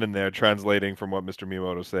Bill Trent in there translating from what Mr.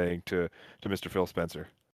 Miyamoto's saying to Mr. Phil Spencer.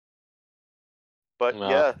 But No.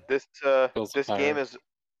 yeah, this Bill's this a game pirate. is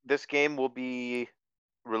this game will be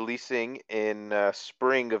releasing in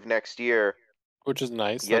spring of next year. Which is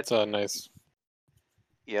nice. Yet- That's a nice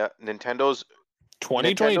Yeah, Nintendo's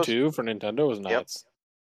 2022 for Nintendo is nuts.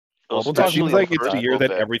 those We'll It talk especially seems about like the it's first the year little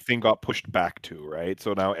that bit. everything got pushed back to, right?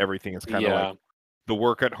 So now everything is kind of Yeah. like the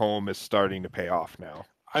work at home is starting to pay off now.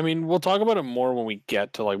 I mean, we'll talk about it more when we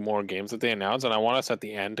get to like more games that they announce, and I want us at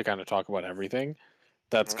the end to kind of talk about everything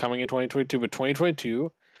that's Mhm. coming in 2022. But 2022,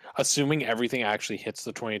 assuming everything actually hits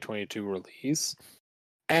the 2022 release,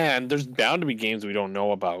 and there's bound to be games we don't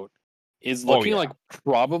know about, is Oh, looking yeah. like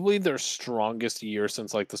probably their strongest year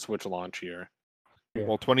since like the Switch launch year. Yeah.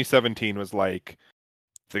 Well, 2017 was like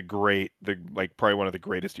probably one of the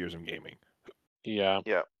greatest years in gaming, Yeah,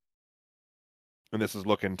 and this is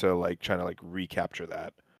looking to like trying to like recapture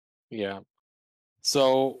that. yeah.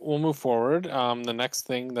 So we'll move forward. The next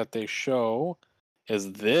thing that they show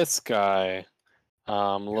is this guy.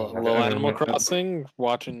 Little Animal Crossing,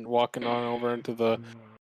 walking on over into the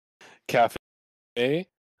cafe,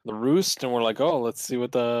 the Roost, and we're like, oh, let's see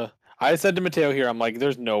what the. I said to Mateo here, I'm like,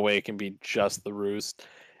 there's no way it can be just the Roost,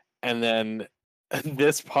 and then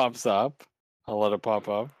this pops up. I'll let it pop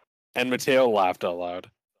up, and Mateo laughed out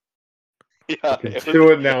loud. Yeah.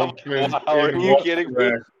 Two announcements. Wow, are in you one kidding me?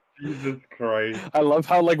 direct. Jesus Christ. I love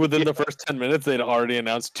how like within the first 10 minutes they'd already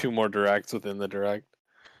announced 2 more directs within the direct.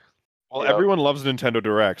 Well, Yep. everyone loves Nintendo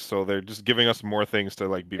Directs, so they're just giving us more things to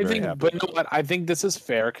like be I very think, happy but you know about. what? I think this is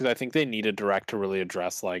fair because I think they need a direct to really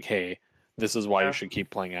address like, hey, this is why Yeah. you should keep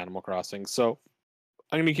playing Animal Crossing. So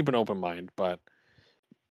I'm gonna keep an open mind, but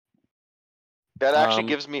That actually um,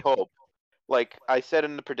 gives me hope. Like I said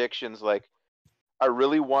in the predictions, like I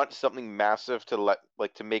really want something massive to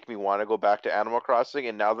make me want to go back to Animal Crossing,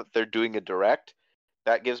 and now that they're doing a direct,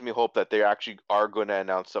 that gives me hope that they actually are going to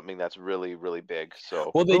announce something that's really, really big.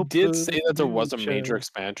 So well, they Hope did for say the that there was a major future.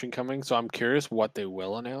 expansion coming, so I'm curious what they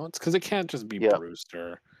will announce because it can't just be yeah.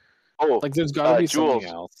 Brewster. Oh, Like, there's got to be something Jules,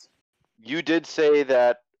 else. you did say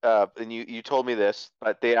that, and you told me this,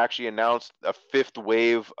 but they actually announced a fifth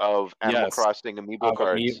wave of Animal Yes, Crossing amiibo of a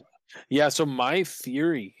cards. yeah. So my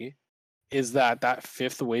theory is that that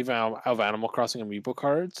fifth wave of Animal Crossing amiibo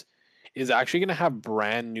cards is actually going to have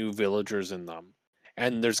brand new villagers in them,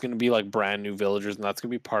 and there's going to be like brand new villagers, and that's going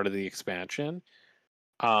to be part of the expansion.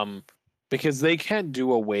 Um, because they can't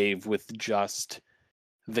do a wave with just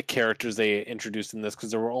the characters they introduced in this,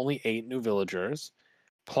 because there were only 8 new villagers,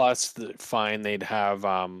 plus fine they'd have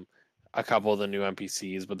a couple of the new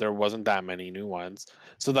NPCs, but there wasn't that many new ones.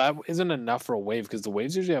 So that isn't enough for a wave because the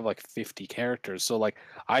waves usually have like 50 characters. So like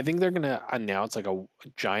I think they're gonna announce like a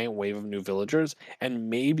giant wave of new villagers, and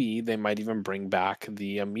maybe they might even bring back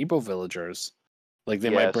the amiibo villagers. Like they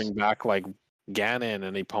might Yes, bring back like Ganon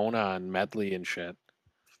and Epona and Medley and shit.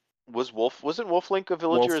 wasn't Wolf Link a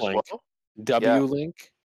villager Wolf as Link, well? Yeah, W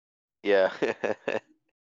Link, yeah,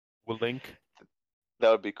 Will Link? that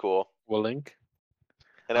would be cool. Will Link.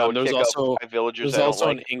 And I would There's kick out also 5 villagers there's I don't also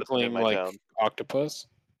like an and put them in Inkling my like town. octopus,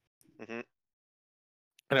 Hmm.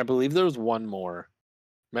 and I believe there was one more.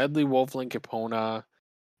 Medley, Wolf Link, Epona,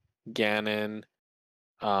 Ganon,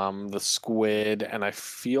 the squid, and I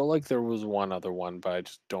feel like there was one other one, but I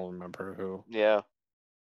just don't remember who. Yeah,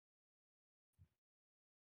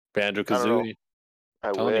 Banjo I don't know. Kazooie.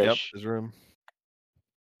 I Telling you, Yep, wish his room.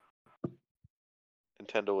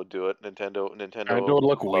 Nintendo would do it. Banjo would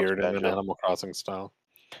look Loves weird in an Banjo. Animal Crossing style.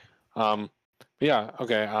 But yeah,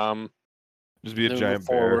 okay. Just be a Moving giant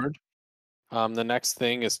bear. forward, the next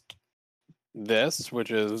thing is this,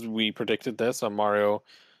 which is we predicted this on Mario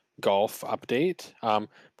Golf update. But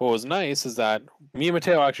what was nice is that me and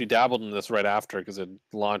Mateo actually dabbled in this right after because it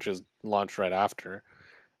launched right after.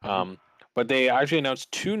 Um, but they actually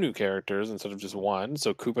announced 2 new characters instead of just one.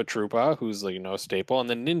 So Koopa Troopa, who's like a staple, and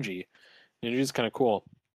then Ninji. Ninji's kind of cool.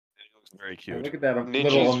 He looks very Yeah, cute. look at that little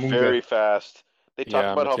Ninji's Amoonguss. very fast. They talk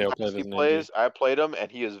Yeah, about how Mateo fast played he as Ninji. plays. I played him,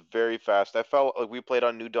 and he is very fast. I felt like we played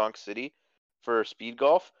on New Donk City for speed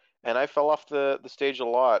golf, and I fell off the stage a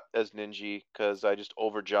lot as Ninji because I just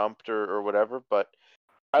over jumped or whatever. But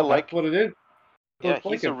I Oh, that's like, what it is. So yeah, it's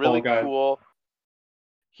like in Fall Guys.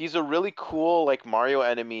 He's a really cool like Mario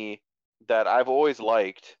enemy that I've always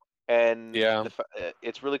liked, and Yeah,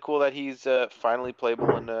 it's really cool that he's finally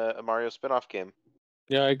playable in a Mario spin-off game.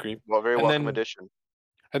 yeah, I agree. Well, very And welcome then addition.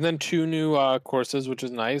 2 new courses, which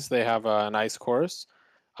is nice. They have an ice course,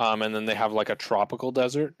 and then they have like a tropical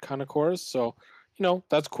desert kind of course. So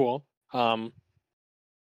that's cool.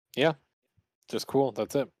 Yeah, just cool.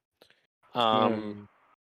 That's it. Hmm.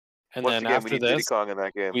 And Once then again, we after need Diddy this, Kong in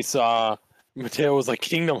that game. we saw Mateo was like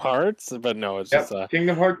Kingdom Hearts, but no, it's just Yep,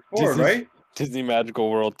 Kingdom Hearts 4, Disney right? Disney Magical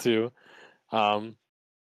World 2. Um,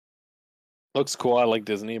 looks cool. I like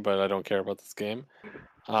Disney, but I don't care about this game.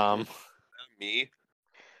 Me?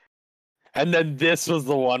 And then this was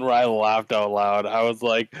the one where I laughed out loud. I was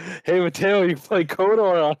like, "Hey Mateo, you play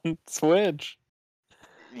KOTOR on Switch."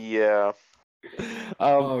 Yeah.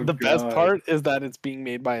 Oh, The best God. part is that it's being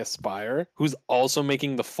made by Aspire, who's also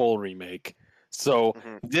making the full remake. So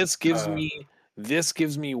Hmm. this gives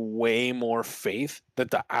me way more faith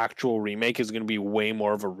that the actual remake is going to be way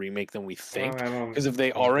more of a remake than we think. I don't Because if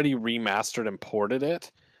they know. already remastered and ported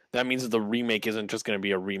it, that means that the remake isn't just going to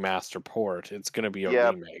be a remaster port; it's going to be a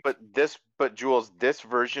Yeah, remake. but Jules, this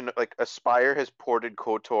version, like Aspire has ported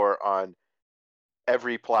KOTOR on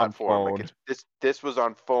every On platform. Like phone. this was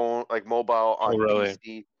on phone, like mobile, Oh, on really?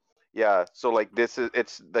 PC. Yeah, so like it's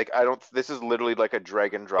like this is literally like a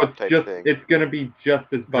drag and drop But type thing. it's gonna be just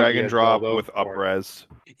as Drag buggy and as drop all those with ports.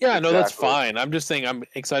 upres. Yeah, no, that's Exactly. fine. I'm just saying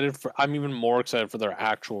I'm even more excited for their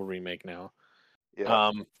actual remake now.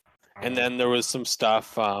 Yeah. And then there was some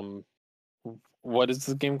stuff. What is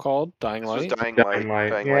the game called? Dying This was Light. Dying Dying Light. Light,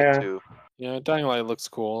 Dying yeah. Light 2. Yeah, Dying Light looks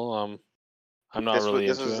cool. I'm not really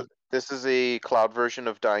into it. This is a cloud version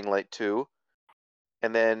of Dying Light 2.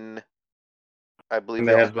 And then I believe And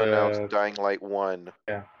they they had also announced the Dying Light 1.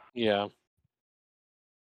 Yeah,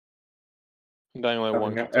 Dying Light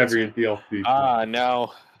 1 comes out every soon. DLC.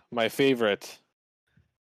 Now my favorite.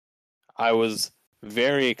 I was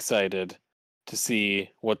very excited to see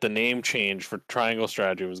what the name change for Triangle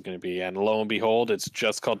Strategy was going to be, and lo and behold, it's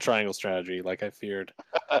just called Triangle Strategy, like I feared.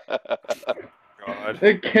 God.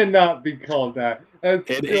 It cannot be called that. That's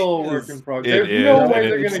It still a work is. in progress. It There's is, no and way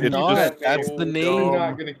they're it's- gonna it's keep just that name. That's the They're name.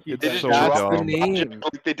 not gonna keep It's They just that so name. dropped dumb. the project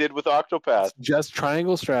like they did with Octopath. It's just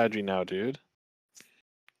Triangle Strategy now, dude.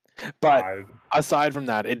 But God. aside from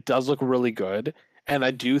that, it does look really good, and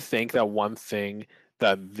I do think that one thing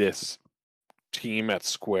that this team at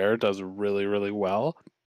Square does really, really well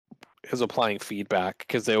is applying feedback,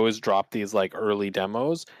 because they always drop these like early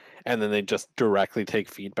demos and then they just directly take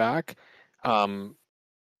feedback.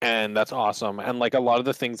 And that's awesome. And like a lot of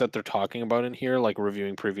the things that they're talking about in here, like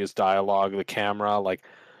reviewing previous dialogue, the camera, like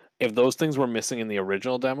if those things were missing in the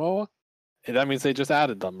original demo, that means they just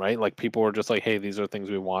added them, right? Like people were just like, hey, these are things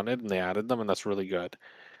we wanted, and they added them, and that's really good.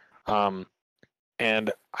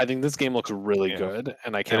 And I think this game looks really Yeah. good,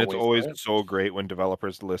 and I And can't it's wait always for it. so great when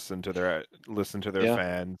developers listen to their Yeah.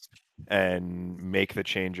 fans and make the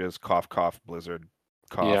changes. Cough, cough, Blizzard,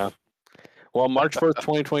 cough. Yeah. Well, March 4th,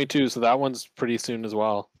 2022, so that one's pretty soon as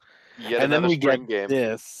well. Yet And then another we spring get game.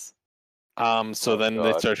 this. So Oh, then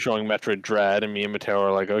they God. start showing Metroid Dread, and me and Mateo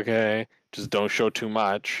are like, okay, just don't show too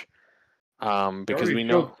much. Because They we already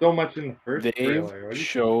know showed so much in the first they've trailer. What are you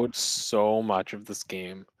showed so much of this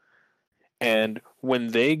game. And when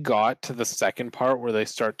they got to the second part where they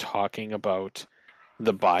start talking about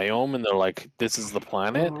the biome and they're like, this is the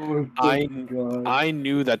planet, Oh, I God. I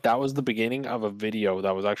knew that that was the beginning of a video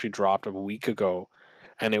that was actually dropped a week ago,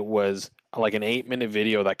 and it was like an 8-minute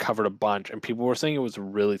video that covered a bunch, and people were saying it was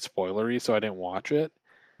really spoilery, so I didn't watch it.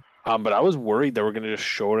 But I was worried they were gonna just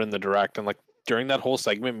show it in the direct, and like during that whole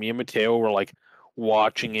segment, me and Mateo were like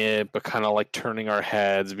watching it, but kind of like turning our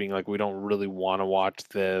heads, being like, we don't really want to watch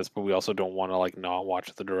this, but we also don't want to like not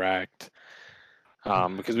watch the direct,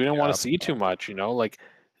 because we don't want Yeah. to see too much, you know, like.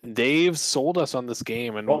 They've sold us on this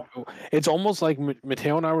game, and Well- it's almost like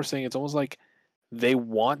Mateo and I were saying. It's almost like they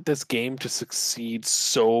want this game to succeed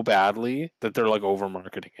so badly that they're like over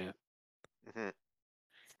marketing it. Mhm.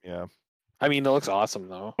 Yeah. I mean, it looks awesome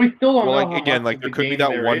though. We still don't Well, know like how again, much like of there the could be game that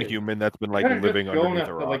there one is. human that's been They like could've just living shown underneath us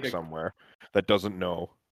a that, like, rock somewhere that doesn't know.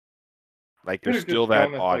 Like Could've there's just still that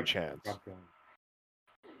shown us, odd like, chance.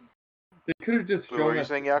 They could have just What were shown you us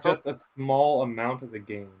saying, Jakob? just a small amount of the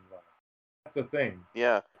game. Though. That's the thing.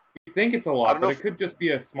 Yeah. We think it's a I lot, don't know but if- it could just be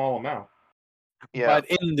a small amount. Yeah. But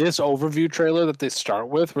in this overview trailer that they start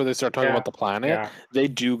with, where they start talking Yeah, about the planet, Yeah. they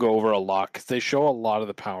do go over a lot because they show a lot of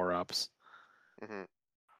the power ups. Mhm.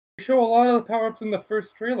 They show a lot of the power-ups in the first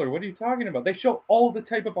trailer. What are you talking about? They show all the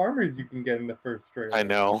type of armors you can get in the first trailer. I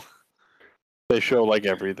know. They show like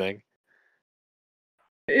everything.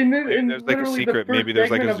 In Maybe there's like a literally secret. the first Maybe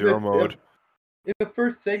there's like a segment of zero this- mode. In the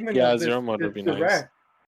first segment Yeah, of this, zero mode would this be nice. direct,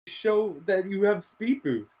 they show that you have speed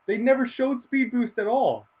boost. They never showed speed boost at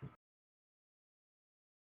all.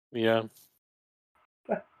 Yeah.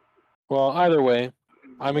 Well, either way,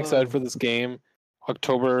 I'm excited for this game.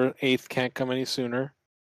 October 8th can't come any sooner.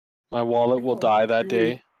 My wallet will Oh, die that 2 day.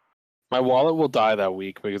 weeks. My wallet will die that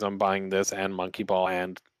week because I'm buying this and Monkey Ball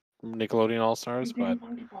and Nickelodeon All Stars. You But did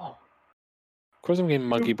Monkey Ball. of course, I'm getting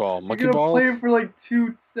Monkey Ball. Monkey You're gonna Ball. play it for like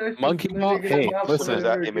 2 sessions. Monkey and then Ball- you're gonna hey, not listen. play There's it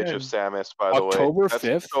that ever image again. of Samus, by the way. October That's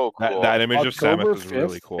 5th? so cool. That image of October Samus is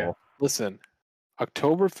really 5th? cool. Listen,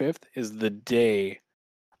 October 5th is the day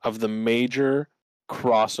of the major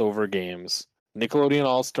crossover games: Nickelodeon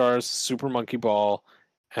All Stars, Super Monkey Ball,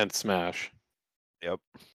 and Smash. Yep.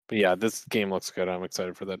 But yeah, this game looks good. I'm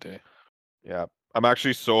excited for that day. Yeah. I'm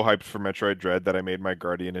actually so hyped for Metroid Dread that I made my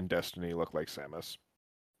Guardian in Destiny look like Samus.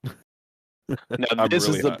 Now I'm this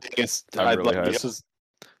really is the hyped. biggest. I'm I'd really like hyped.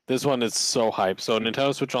 this one is so hyped. So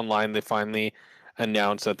Nintendo Switch Online, they finally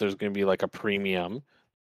announced that there's going to be like a premium.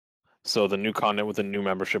 So the new content with a new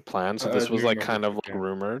membership plan. So this was new like kind of like membership,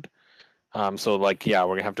 yeah. rumored. So like yeah,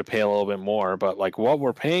 we're gonna have to pay a little bit more, but like what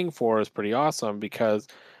we're paying for is pretty awesome because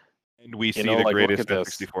And we see know, the like, look greatest at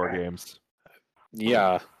this. N64 games.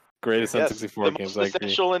 yeah, greatest Yes, N64 the games. most I agree.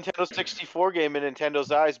 essential Nintendo 64 game in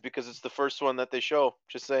Nintendo's eyes because it's the first one that they show.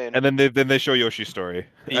 Just saying. And then they show Yoshi's Story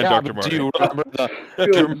and Yeah, Dr. but do Mario.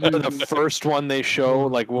 you remember the first one they show?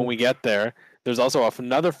 Like when we get there, there's also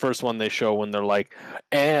another first one they show when they're like,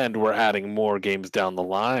 and we're adding more games down the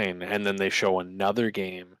line, and then they show another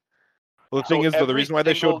game. Well, the So thing is, though, the every reason why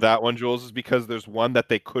they single- showed that one, Jules, is because there's one that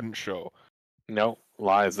they couldn't show. No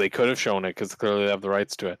lies. They could have shown it because clearly they have the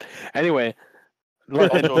rights to it. Anyway,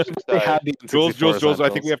 look, Well, Joseph's they died. had the Jules, N64 I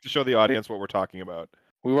think we Essentials. have to show the audience what we're talking about.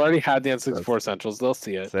 We've already had the N64 Essentials. They'll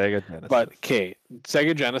see it. Sega Genesis. But okay,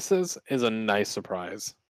 Sega Genesis is a nice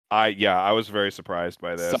surprise. I was very surprised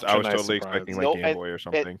by this. Such I a was nice totally surprise. expecting like No, Game and- Boy or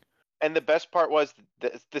something. And the best part was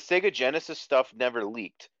the Sega Genesis stuff never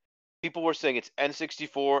leaked. People were saying it's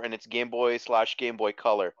N64 and it's Game Boy / Game Boy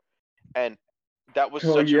Color, and that was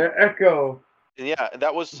Oh such yeah, Echo.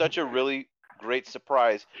 that was such a really great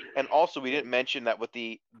surprise. And also, we didn't mention that with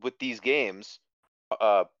these games,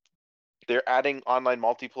 uh, they're adding online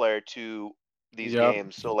multiplayer to these Yep.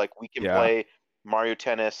 games. So like we can Yeah. play Mario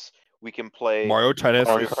Tennis, we can play Mario Tennis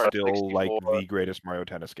Mario is Kart still like 64, the greatest Mario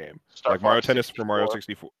Tennis game. Star Like Mario Fox Tennis for Mario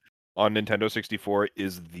 64. 64 on Nintendo 64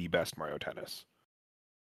 is the best Mario Tennis.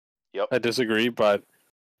 Yep. I disagree, but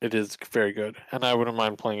it is very good, and I wouldn't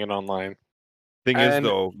mind playing it online. Thing is And,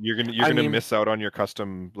 though, you're I gonna mean- miss out on your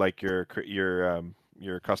custom like your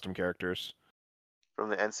custom characters. From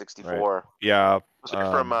the N64. Yeah. Sorry,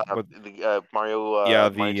 from but the Mario. yeah,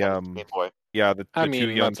 Mario Tennis Game Boy. yeah, the I two mean,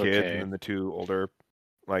 young that's kids okay. and then the two older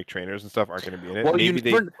like trainers and stuff aren't going to be in it. Well, Maybe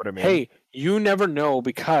they put them in. Hey, you never know,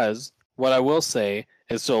 because what I will say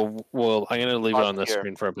is, I'm going to leave it Pause on the here.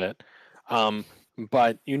 screen for a bit.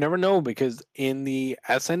 But you never know, because in the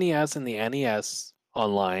SNES and the NES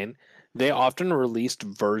online, they often released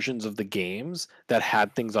versions of the games that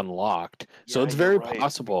had things unlocked. So Yeah, it's you're very right.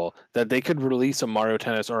 possible that they could release a Mario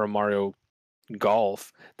Tennis or a Mario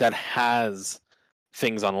Golf that has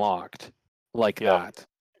things unlocked like Yeah. that.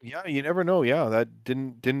 Yeah, you never know. Yeah, that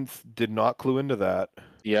did not clue into that.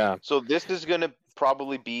 Yeah. So this is gonna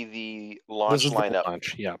probably be the launch This is the lineup.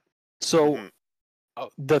 launch, yeah. So Mhm.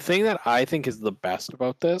 the thing that I think is the best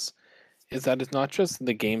about this is that it's not just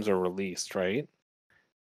the games are released, right?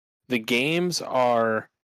 The games are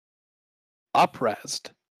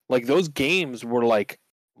up-resed. Like, those games were like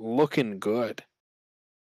looking good.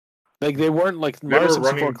 Like, they weren't like They Mario were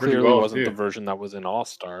 64 running pretty clearly well, wasn't the too. version that was in All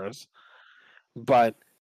Stars, but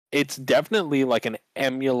it's definitely like an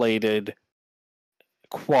emulated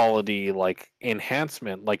quality like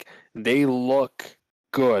enhancement. Like, they look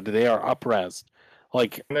good. They are up-resed.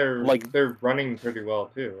 Like, And they're running pretty well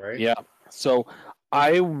too, right? yeah. So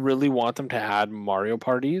I really want them to add Mario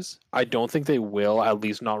parties. I don't think they will, at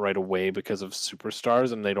least not right away, because of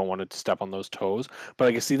Superstars, and they don't want to step on those toes. But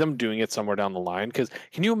I can see them doing it somewhere down the line. Because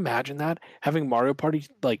can you imagine that, having Mario Party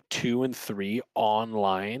like 2 and 3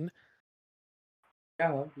 online?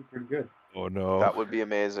 Yeah, that'd be pretty good. Oh no, That would be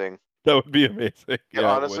amazing. that would be amazing. It Yeah,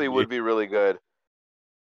 honestly it would be really good.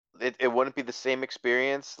 It wouldn't be the same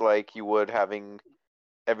experience like you would having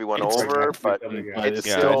everyone It's over, next to but each other, yeah. but it's it's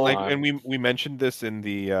Yeah, still like, not. and we mentioned this in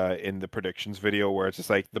the predictions video where it's just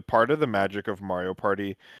like the part of the magic of Mario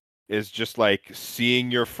Party is just like seeing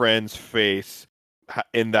your friend's face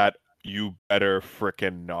in that you better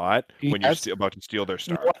frickin' not when you're Yes. about to steal their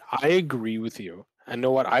You know star. what? I agree with you. I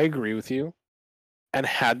know what I agree with you. And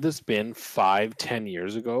had this been 5-10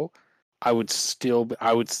 years ago, I would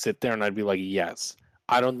sit there and I'd be like, yes.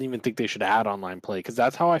 I don't even think they should add online play, because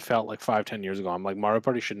that's how I felt like 5-10 years ago. I'm like, Mario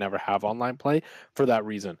Party should never have online play for that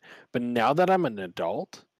reason. But now that I'm an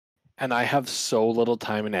adult and I have so little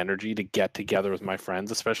time and energy to get together with my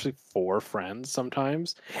friends, especially 4 friends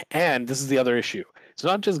sometimes, and this is the other issue. It's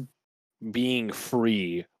not just being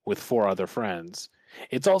free with 4 other friends.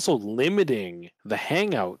 It's also limiting the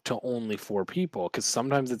hangout to only 4 people, because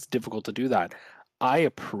sometimes it's difficult to do that. I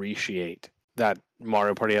appreciate that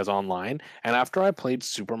Mario Party has online, and after I played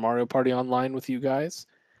Super Mario Party online with you guys,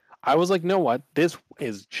 I was like, know what? This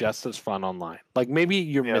is just as fun online. Like, maybe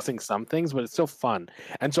you're Yeah. missing some things, but it's still fun.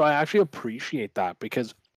 And so I actually appreciate that,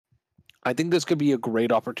 because I think this could be a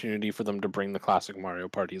great opportunity for them to bring the classic Mario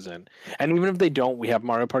parties in. And even if they don't, we have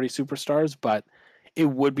Mario Party Superstars, but it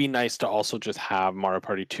would be nice to also just have Mario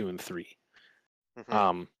Party 2 and 3.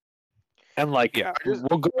 Mhm. And like, Yeah.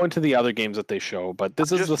 we'll go into the other games that they show, but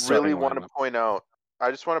this I is the just really starting want to lineup. point out. I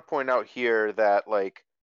just want to point out here that like,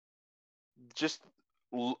 just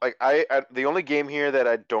like the only game here that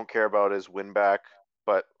I don't care about is Winback,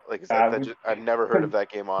 but like I've never heard of that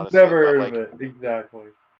game honestly. Never but, heard like, of it. Exactly.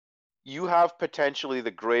 you have potentially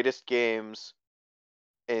the greatest games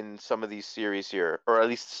in some of these series here, or at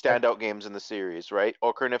least standout games in the series, right?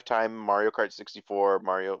 Ocarina of Time, Mario Kart 64,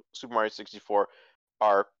 Super Mario 64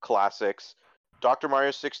 are classics. Dr.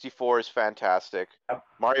 Mario 64 is fantastic. Yep.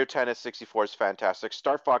 Mario Tennis 64 is fantastic.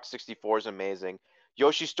 Star Fox 64 is amazing.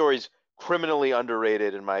 Yoshi's Story is criminally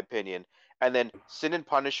underrated in my opinion. And then Sin and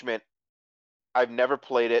Punishment, I've never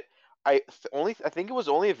played it. I think it was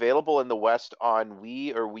only available in the West on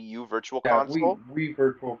Wii or Wii U Virtual Yeah, Console. we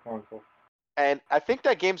Virtual Console. And I think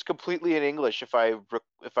that game's completely in English if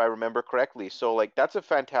I remember correctly. So like that's a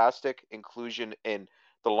fantastic inclusion in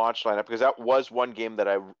the launch lineup, because that was one game that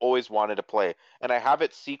I always wanted to play, and I have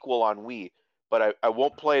its sequel on Wii, but I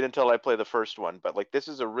won't play it until I play the first one. But like this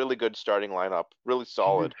is a really good starting lineup, really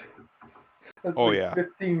solid. That's Oh, like yeah.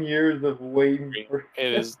 15 years of waiting for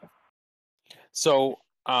It is. So,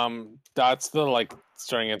 that's the like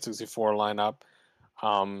starting N64 lineup.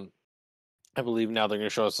 I believe now they're going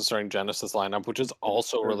to show us the starting Genesis lineup, which is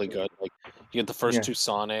also really good. Like you get the first Yeah. two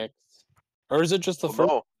Sonics, or is it just the Well, first?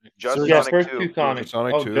 no, just Or is Yeah, it- Sonic first 2. two Sonic.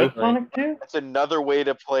 Sonic oh, 2? just Right. Sonic 2? That's another way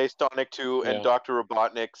to play Sonic 2 Yeah. and Dr.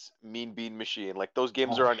 Robotnik's Mean Bean Machine. Like those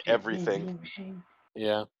games are on everything.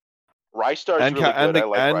 Yeah, Rystar is And really good.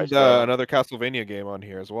 I like Rystar. another Castlevania game on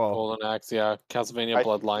here as well. Golden Axe. Yeah, Castlevania I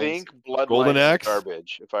Bloodlines. think Bloodlines Golden is Axe?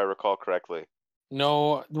 garbage, if I recall correctly.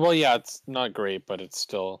 No, well, yeah, it's not great, but it's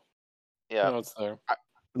still. Yeah. No, it's there. Is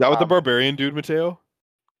that with the Um, barbarian dude, Mateo?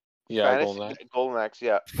 Yeah, Golden Axe. Golden Axe,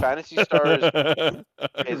 yeah. Fantasy Stars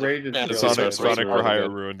is Rage is Fantasy really Stars Sonic, is Sonic really for Hire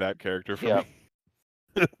good. ruined that character for Yeah.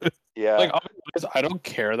 me. yeah. Like, I'll be honest, I don't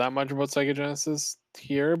care that much about Sega Genesis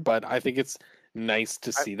here, but I think it's nice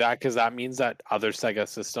to see that because that means that other Sega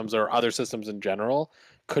systems or other systems in general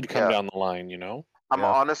could come Yeah. down the line, you know? I'm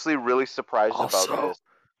Yeah. honestly really surprised about Also, this.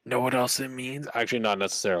 know what else it means? Actually, not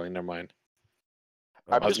necessarily. Never mind.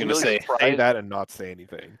 I'm I was just gonna really say- surprised Say that and not say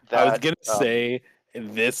anything. I was that, gonna say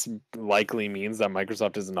this likely means that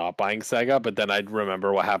Microsoft is not buying Sega, but then I'd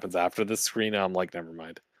remember what happens after this screen, and I'm like, never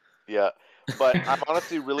mind. Yeah, but I'm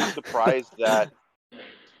honestly really surprised that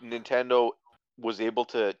Nintendo was able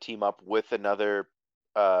to team up with another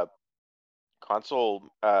console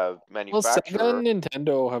Well, manufacturer. Sega and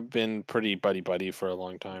Nintendo have been pretty buddy for a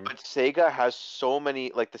long time. But Sega has so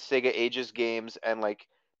many, like the Sega Ages games, and like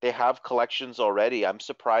they have collections already. I'm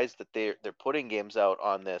surprised that they're putting games out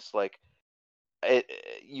on this. Like,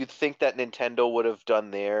 you'd think that Nintendo would have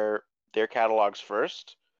done their catalogs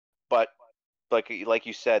first, but like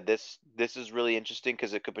you said, this is really interesting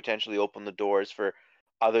because it could potentially open the doors for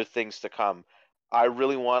other things to come. I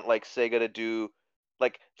really want like Sega to do,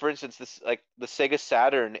 like for instance, this like the Sega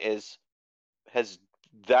Saturn has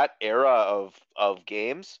that era of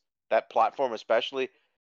games, that platform especially.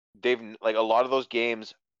 They've like a lot of those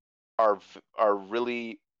games are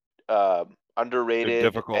really underrated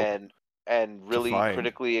difficult and really find.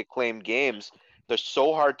 critically acclaimed games. They're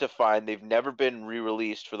so hard to find. They've never been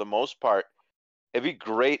re-released for the most part. It'd be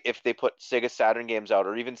great if they put Sega Saturn games out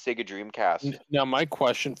or even Sega Dreamcast. Now, my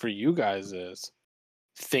question for you guys is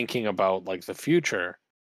thinking about like the future.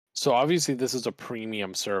 So obviously, this is a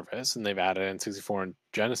premium service, and they've added N64 and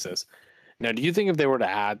Genesis. Now, do you think if they were to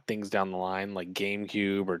add things down the line like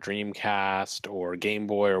GameCube or Dreamcast or Game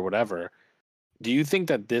Boy or whatever, do you think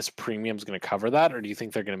that this premium is going to cover that, or do you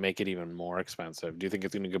think they're going to make it even more expensive? Do you think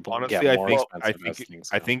it's going to get Honestly, more expensive as things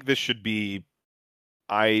I come? think this should be.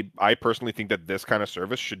 I personally think that this kind of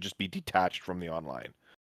service should just be detached from the online.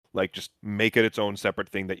 Like, just make it its own separate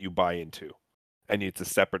thing that you buy into, and it's a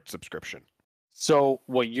separate subscription. So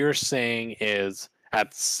what you're saying is,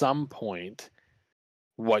 at some point,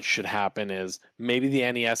 what should happen is maybe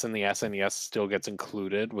the NES and the SNES still gets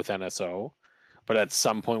included with NSO, but at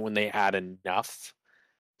some point when they add enough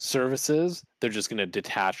services, they're just going to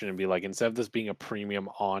detach it and be like, instead of this being a premium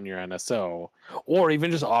on your NSO, or even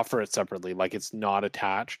just offer it separately, like it's not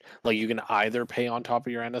attached. Like you can either pay on top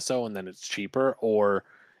of your NSO and then it's cheaper, or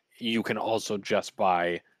you can also just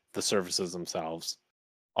buy the services themselves.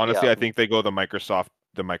 Honestly, Yeah. I think they go the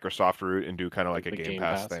Microsoft route and do kind of like a The Game Game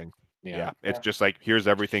Pass Pass? thing. Yeah. Yeah, it's Yeah. just like here's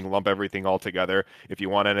everything, lump everything all together. If you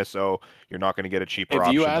want NSO, you're not going to get a cheaper If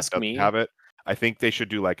option you that ask doesn't me- have it. I think they should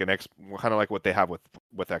do like an kind of like what they have with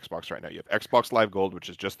Xbox right now. You have Xbox Live Gold, which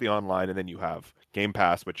is just the online, and then you have Game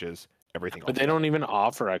Pass, which is everything. But they don't even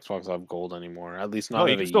offer Xbox Live Gold anymore. At least No, not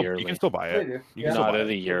you at can a still yearly. you can still buy They it. do. You can Yeah. still Not buy at a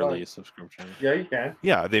it. yearly subscription. Yeah, you can.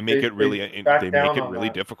 Yeah, they make They- it really they back they make down it on really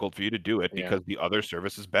that. difficult for you to do it Yeah. because the other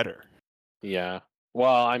service is better. Yeah.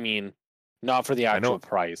 Well, I mean, not for the I know- actual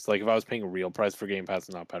price. Like if I was paying a real price for Game Pass,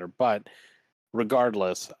 it's not better. But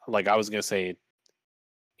regardless, like I was gonna say,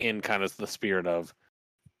 in kind of the spirit of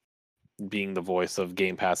being the voice of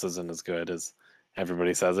Game Pass isn't as good as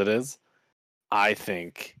everybody says it is, I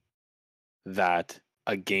think that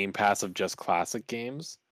a Game Pass of just classic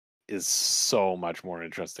games is so much more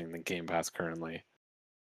interesting than Game Pass currently.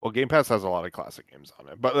 Well, Game Pass has a lot of classic games on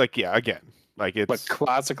it, but like yeah, again, like But it's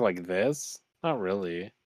classic like this, not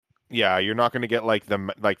really. yeah, you're not going to get like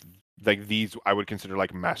like these I would consider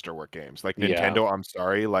like masterwork games. Like Yeah. Nintendo, I'm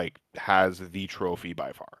sorry, like has the trophy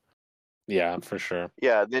by far. Yeah, for sure.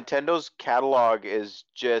 Yeah, Nintendo's catalog is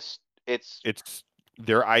just It's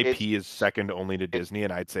their IP It's- is second only to Disney,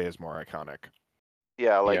 and I'd say is more iconic.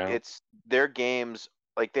 yeah, like Yeah. it's their games,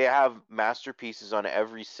 like they have masterpieces on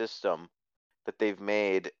every system that they've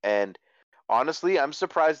made, and honestly, I'm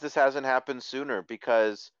surprised this hasn't happened sooner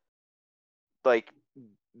because like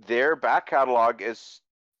their back catalog is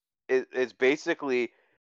it's basically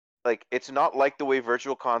like it's not like the way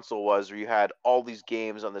Virtual Console was, where you had all these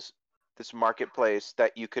games on this marketplace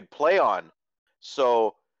that you could play on.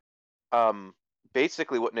 So,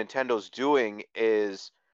 basically, what Nintendo's doing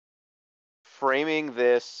is framing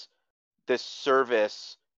this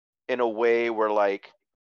service in a way where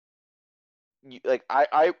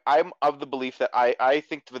I'm of the belief that I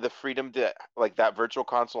think the freedom that like that Virtual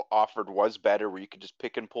Console offered was better, where you could just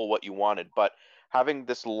pick and pull what you wanted, but having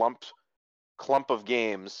this clump of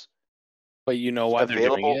games But you know why they're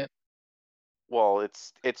doing available, it? well,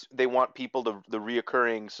 it's they want people to the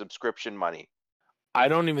reoccurring subscription money. I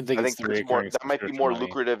don't even think I it's think the that's more recurring that might be subscription more money.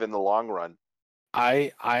 lucrative in the long run.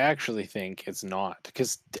 I actually think it's not,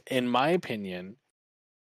 because in my opinion,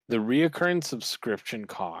 the reoccurring subscription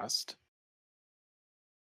cost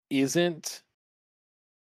isn't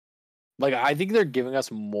like, I think they're giving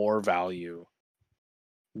us more value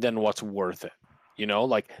than what's worth it. You know,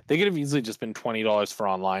 like they could have easily just been $20 for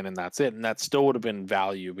online and that's it, and that still would have been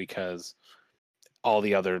value because all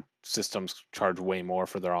the other systems charge way more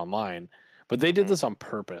for their online. But they did this on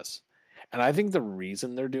purpose. And I think the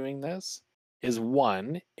reason they're doing this is,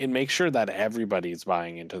 one, it makes sure that everybody's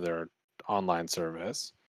buying into their online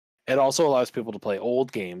service. It also allows people to play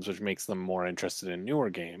old games, which makes them more interested in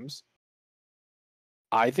newer games.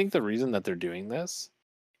 I think the reason that they're doing this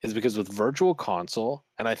is because with Virtual Console,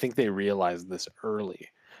 and I think they realized this early,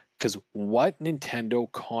 because what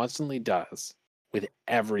Nintendo constantly does with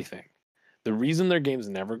everything, the reason their games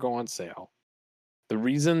never go on sale, the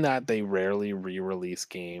reason that they rarely re-release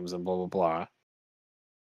games and blah, blah, blah,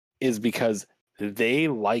 is because they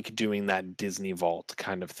like doing that Disney Vault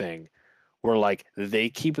kind of thing, where like they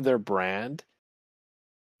keep their brand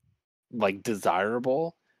like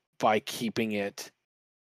desirable by keeping it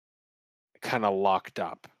kind of locked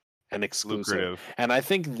up and exclusive. Lucrative. And I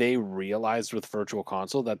think they realized with Virtual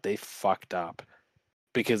Console that they fucked up,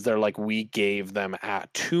 because they're like, we gave them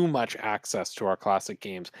too much access to our classic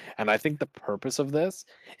games. And I think the purpose of this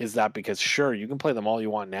is that, because sure, you can play them all you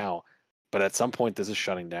want now, but at some point this is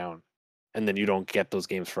shutting down, and then you don't get those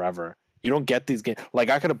games forever. You don't get these games. Like,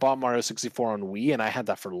 I could have bought Mario 64 on Wii and I had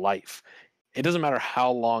that for life. It doesn't matter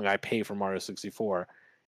how long I pay for Mario 64.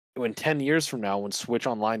 When 10 years from now, when Switch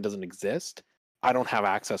Online doesn't exist, I don't have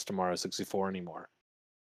access to Mario 64 anymore.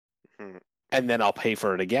 Hmm. And then I'll pay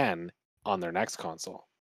for it again on their next console,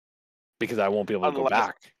 because I won't be able to go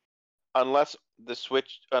back. Unless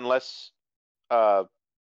a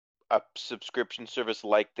subscription service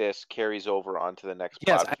like this carries over onto the next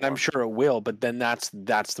Yes, platform. and I'm sure it will, but then that's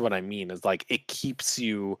what I mean, is like it keeps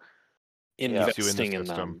you investing in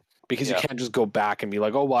them, because you can't just go back and be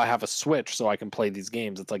like, oh, well, I have a Switch so I can play these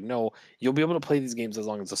games. It's like, no, you'll be able to play these games as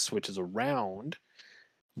long as the Switch is around,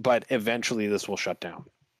 but eventually this will shut down.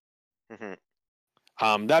 Mm-hmm.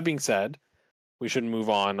 That being said, we should move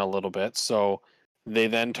on a little bit. So they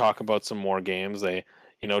then talk about some more games. They,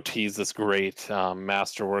 tease this great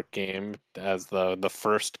Masterwork game as the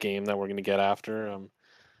first game that we're going to get after.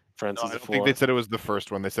 For No, instance, I don't think they said it was the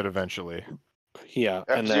first one. They said eventually. Yeah,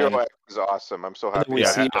 and F-Zero then X is awesome. I'm so happy. we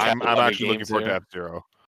see I'm actually looking forward to here. F-Zero.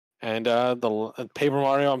 And the Paper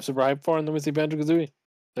Mario, I'm super hyped for, and then we see Banjo-Kazooie.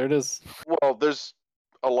 There it is. Well, there's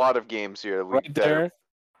a lot of games here. Right there.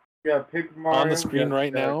 Yeah, Paper Mario On the screen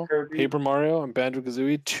right now, Kirby. Paper Mario and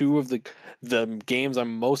Banjo-Kazooie, two of the games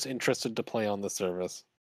I'm most interested to play on the service.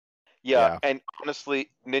 Yeah, and honestly,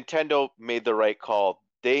 Nintendo made the right call.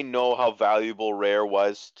 They know how valuable Rare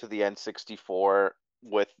was to the N64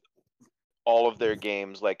 with all of their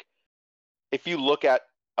games. Like, if you look at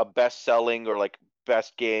a best-selling or like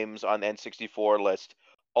best games on N64 list,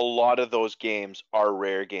 a lot of those games are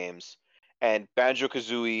Rare games. And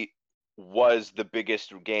Banjo-Kazooie was the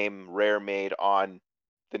biggest game Rare made on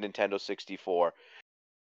the Nintendo 64.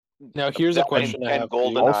 Now, here's a question I and have for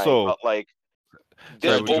you. GoldenEye, Also- but like Sorry,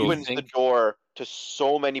 this would you opens the door to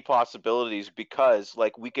so many possibilities, because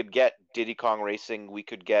like we could get Diddy Kong Racing, we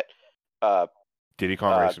could get Diddy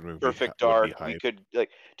Kong Racing would be Perfect would be Dark, we hype. could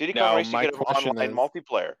like Diddy Now, Kong Racing my could have question online is-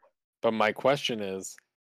 multiplayer. But my question is,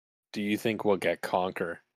 do you think we'll get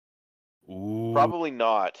Conquer? Ooh. Probably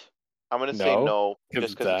not. I'm gonna say No? no, 'Cause just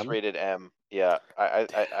it's because it's M? rated M. Yeah,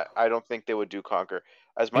 I don't think they would do Conquer.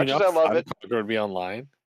 As Do you much know as I how love fun it, Conquer would be online.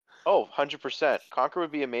 100%. Conquer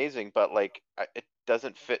would be amazing, but like it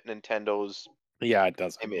doesn't fit Nintendo's Yeah, it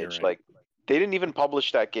doesn't. You're image. right. Like they didn't even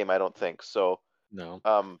publish that game, I don't think. So No.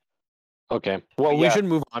 um Okay. Well, we yeah, should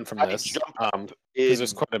move on from I this, jumped because in,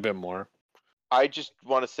 there's quite a bit more. I just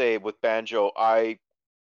want to say with Banjo,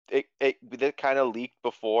 it kind of leaked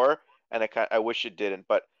before, and I wish it didn't,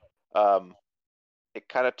 but it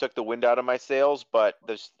kind of took the wind out of my sails. But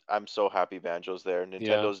I'm so happy Banjo's there.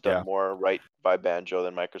 Nintendo's done Yeah. more right by Banjo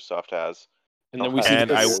than Microsoft has. And then we see And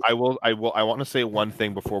this. I want to say one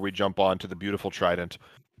thing before we jump on to the beautiful trident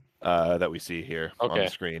that we see here on Okay. the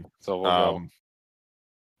screen. So we'll go.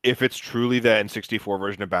 If it's truly the N64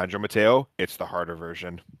 version of Banjo Mateo, it's the harder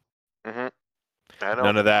version. Mm-hmm. I know.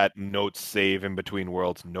 None of that notes save in between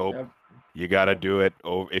worlds. Nope. Yep. You gotta do it.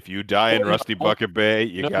 Oh, if you die in Oh, no. Rusty Bucket Bay,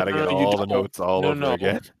 you No, gotta no, get no, you all the don't. notes all No, over no.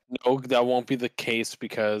 again. No, that won't be the case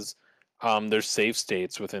because there's save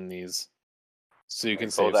states within these, so you can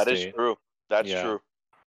Oh, save that is state. true. That's Yeah. true.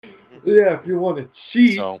 Yeah, if you want to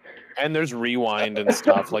cheat. So, and there's rewind and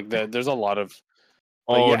stuff like that. There's a lot of.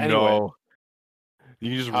 But Oh yeah, anyway. no. You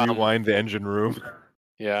can just rewind the engine room.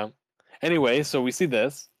 Yeah. Anyway, so we see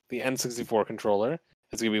this, the N64 controller.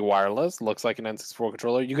 It's gonna be wireless. Looks like an N64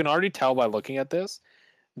 controller. You can already tell by looking at this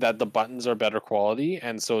that the buttons are better quality,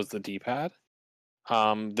 and so is the D-pad.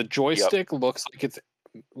 The joystick looks like it's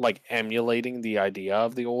like emulating the idea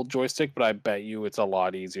of the old joystick, but I bet you it's a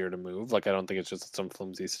lot easier to move. Like I don't think it's just some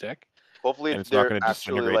flimsy stick. Hopefully, And it's not they're going to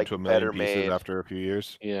actually disintegrate like into a million better pieces made. after a few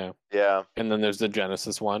years. Yeah. Yeah. And then there's the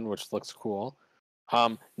Genesis one, which looks cool.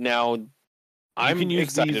 Now You I'm can use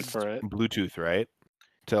excited these for it. Bluetooth, right?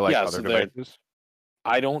 To like Yeah, other so they're- devices.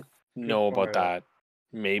 I don't know Good about point. that.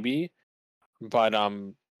 Maybe. But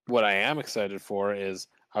what I am excited for is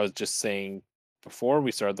I was just saying before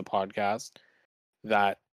we started the podcast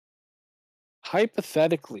that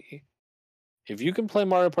hypothetically, if you can play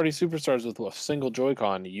Mario Party Superstars with a single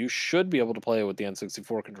Joy-Con, you should be able to play it with the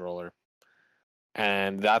N64 controller.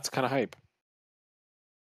 And that's kind of hype.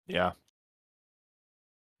 Yeah.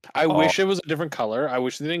 I wish it was a different color. I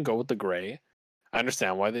wish they didn't go with the gray. I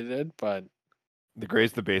understand why they did, but The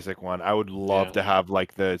gray's the basic one. I would love to have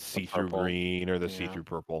like the see-through purple. green or the Yeah. see-through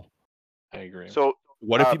purple. I agree. So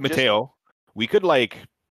What if just- Mateo, we could like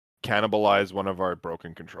cannibalize one of our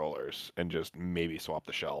broken controllers and just maybe swap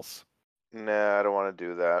the shells. Nah, I don't want to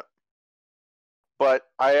do that.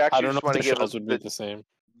 But I actually I don't know just want if to the give shells would be the same.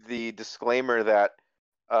 the disclaimer that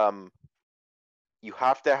you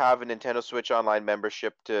have to have a Nintendo Switch Online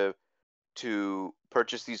membership to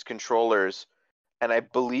purchase these controllers, and I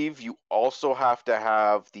believe you also have to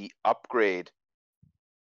have the upgrade.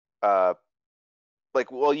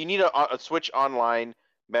 You need a Switch Online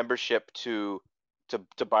membership to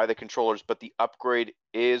buy the controllers, but the upgrade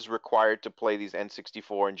is required to play these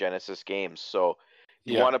N64 and Genesis games. So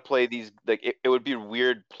you want to play these, like it would be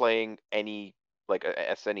weird playing any like a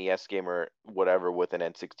SNES game or whatever with an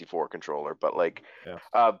N64 controller. But like,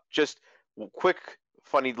 just quick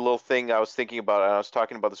funny little thing I was thinking about, and I was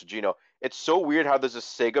talking about this with Gino. It's so weird how there's a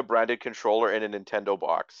Sega branded controller in a Nintendo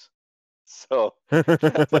box. So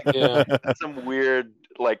that's like that's some weird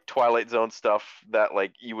like Twilight Zone stuff that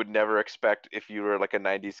like you would never expect if you were like a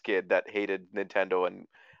 90s kid that hated Nintendo and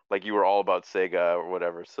like you were all about Sega or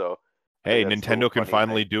whatever. So Hey, that's Nintendo so can funny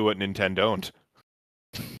finally do what Nintendo don't.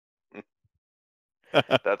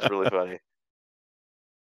 That's really funny.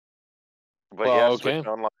 But Well, yeah, okay. Switch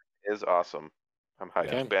Online is awesome. I'm hyped.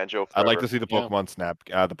 Okay. Banjo I'd like forever. to see the Yeah.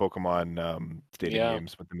 Pokemon the Pokemon stadium Yeah.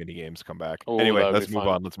 games with the mini games come back. Oh, Anyway, that'd let's be move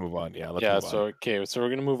fun. on. Let's move on. Yeah, let's Yeah, move so on. okay, so we're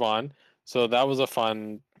gonna move on. So that was a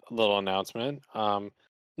fun little announcement. And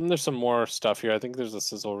there's some more stuff here. I think there's a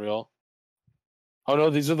sizzle reel. Oh no,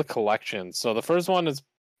 these are the collections. So the first one is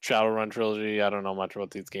Shadowrun Trilogy. I don't know much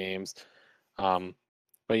about these games. But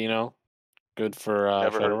you know, good for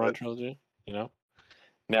Never heard of Shadowrun it. Trilogy, you know.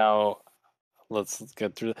 Now let's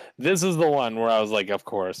get through. This is the one where I was like, of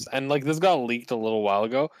course. And like this got leaked a little while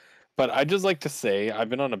ago, but I just like to say I've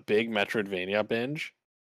been on a big Metroidvania binge.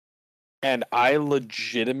 And I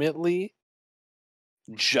legitimately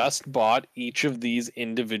just bought each of these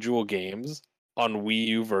individual games on Wii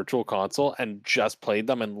U Virtual Console and just played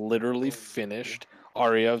them and literally finished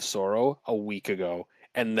Aria of Sorrow a week ago.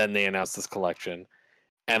 And then they announced this collection.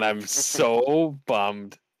 And I'm so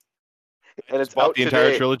bummed. And it's Bought out the entire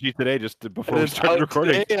today. trilogy today just before And we it's started out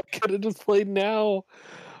recording. today. I could have just played now.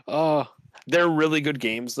 They're really good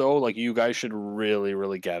games though. Like you guys should really,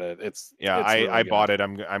 really get it. It's I really bought good.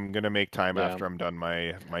 it. I'm gonna make time Yeah. after I'm done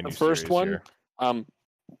my The new first series one, here.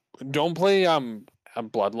 don't play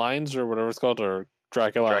Bloodlines or whatever it's called, or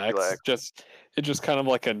Dracula Dracula X. It's just kind of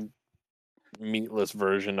like a meatless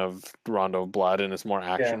version of Rondo of Blood, and it's more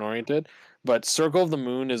action oriented. But Circle of the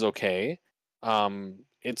Moon is okay.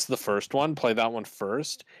 It's the first one. Play that one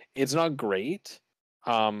first. It's not great.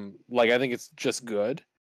 Like I think it's just good.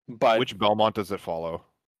 But Which Belmont does it follow?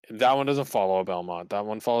 that one doesn't follow Belmont. That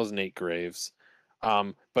one follows Nate Graves.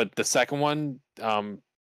 But the second one,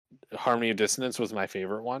 Harmony of Dissonance was my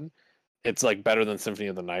favorite one. it's like better than Symphony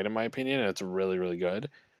of the Night in my opinion, and it's really, really good.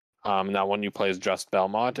 And that one you play as Just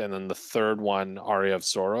Belmont, and then the third one, Aria of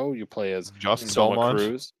Sorrow, you play as Just Soma Belmont.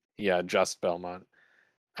 Cruz. Yeah, Just Belmont.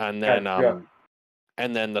 And Yeah, then yeah.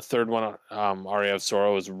 and then the third one, Aria of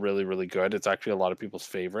Sorrow, is really, really good. It's actually a lot of people's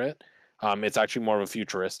favorite. It's actually more of a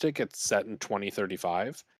futuristic. It's set in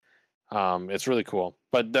 2035. It's really cool.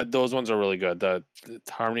 But those ones are really good. The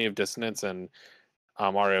Harmony of Dissonance and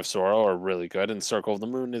Aria of Sorrow are really good, and Circle of the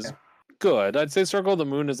Moon is good. I'd say Circle of the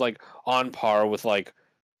Moon is like on par with like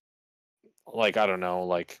I don't know,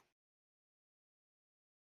 like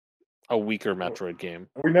a weaker Metroid game.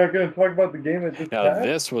 Are we not going to talk about the game that just Now passed?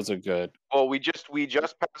 this was a good. Well, we just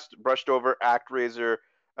brushed over ActRaiser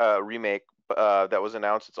remake that was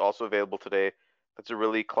announced. It's also available today. It's a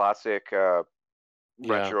really classic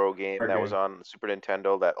retro game that was on Super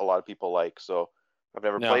Nintendo that a lot of people like. So I've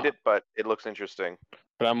never played it, but it looks interesting.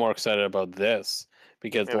 But I'm more excited about this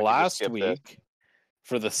because Maybe we can just last skip week,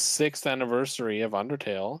 for the 6th anniversary of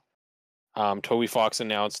Undertale, Toby Fox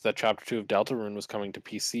announced that Chapter 2 of Deltarune was coming to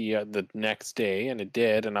PC the next day, and it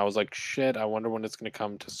did. And I was like, shit, I wonder when it's going to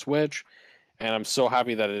come to Switch. And I'm so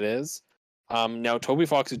happy that it is. Now, Toby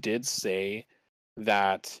Fox did say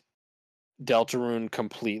that Deltarune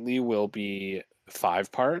completely will be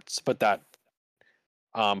 5 parts, but that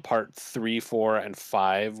part 3, 4, and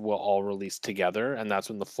 5 will all release together, and that's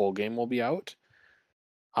when the full game will be out.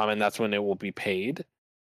 And that's when it will be paid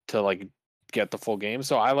to like get the full game.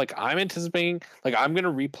 So I'm anticipating like I'm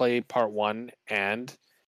gonna replay part 1 and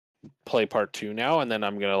play part 2 now, and then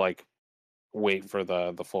I'm gonna like wait for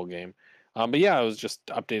the full game. But yeah, it was just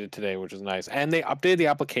updated today, which is nice. And they updated the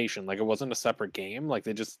application. Like it wasn't a separate game. Like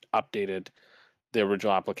they just updated the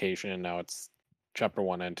original application, and now it's chapter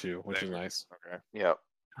 1 and 2, which is nice. Okay. Yeah.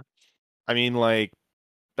 I mean, like,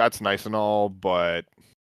 that's nice and all, but,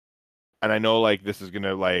 and I know like this is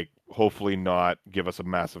gonna like hopefully not give us a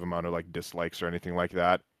massive amount of like dislikes or anything like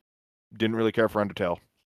that. Didn't really care for Undertale.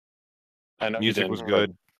 I know Music was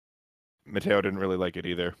good. Mateo didn't really like it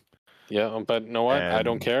either. Yeah, but you know what? I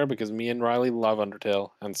don't And- care because me and Riley love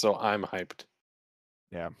Undertale, and so I'm hyped.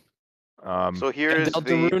 Yeah. So here is the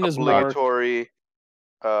Deltarune is more- obligatory.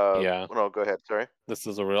 Yeah. No, go ahead. Sorry. This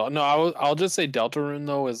is a real no. I'll just say Deltarune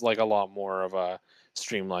though is like a lot more of a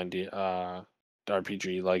streamlined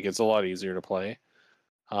RPG. Like it's a lot easier to play.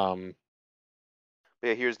 Yeah,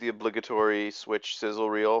 here's the obligatory Switch sizzle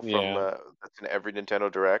reel from Yeah. that's in every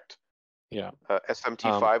Nintendo Direct. Yeah.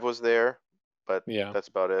 SMT5 was there, but Yeah. that's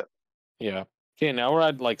about it. Yeah. Okay, now we're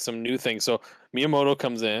at like some new things. So Miyamoto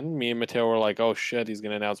comes in. Me and Mateo were like, "Oh shit, he's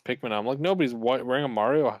gonna announce Pikmin." I'm like, "Nobody's wearing a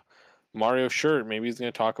Mario shirt. Maybe he's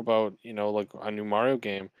gonna talk about like a new Mario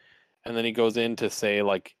game." And then he goes in to say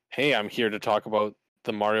like, "Hey, I'm here to talk about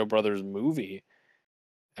the Mario Brothers movie,"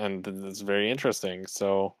 and it's very interesting.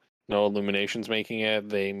 So no, Illumination's making it.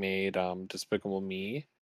 They made Despicable Me.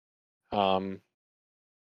 And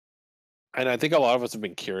I think a lot of us have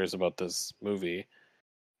been curious about this movie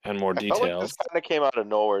and more I felt like details. this kind of came out of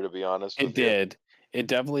nowhere, to be honest. It with you. did. It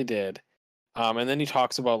definitely did. And then he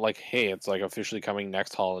talks about like, hey, it's like officially coming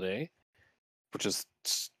next holiday, which is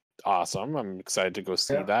awesome. I'm excited to go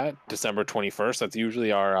see that. December 21st. That's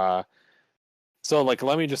usually our so like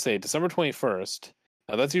let me just say December 21st.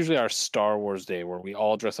 That's usually our Star Wars day where we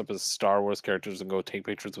all dress up as Star Wars characters and go take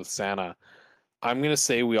pictures with Santa. I'm gonna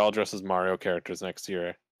say we all dress as Mario characters next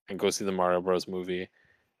year and go see the Mario Bros movie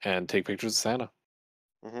and take pictures of Santa.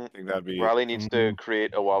 Mhm. I think that'd be. Riley needs to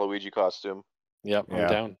create a Waluigi costume. Yep, I'm Yeah.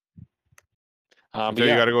 down. So But you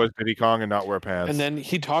yeah, got to go as Diddy Kong and not wear pants. and then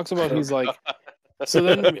he talks about he's like, so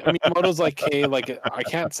then Miyamoto's like, hey, like I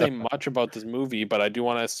can't say much about this movie, but I do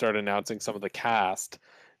want to start announcing some of the cast.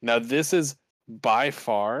 Now this is by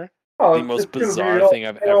far Oh, the it's most gonna be bizarre all thing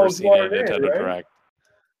I've ever Charles seen in a Martinet, Nintendo right? Direct.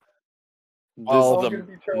 This Well, is It's gonna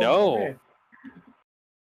be Charles no, Martinet.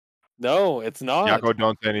 no, it's not. Yako,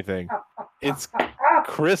 don't say anything. It's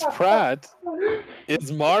Chris Pratt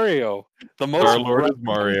is Mario, the most Star-Lord is random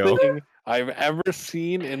Mario. thing I've ever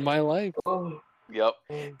seen in my life. Yep.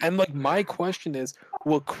 And like my question is,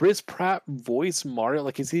 will Chris Pratt voice Mario?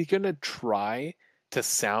 Like, is he gonna try to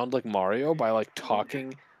sound like Mario by like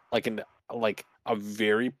talking like a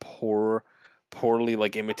very poorly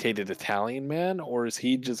like imitated Italian man, or is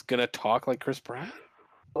he just gonna talk like Chris Pratt?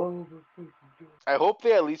 I hope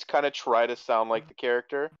they at least kind of try to sound like the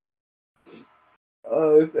character.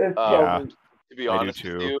 It's Yeah. probably, To be I do honest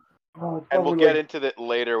with too. you, it's and we'll probably get like, into that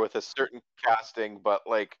later with a certain casting. But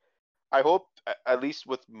like, I hope at least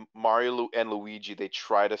with Mario and Luigi, they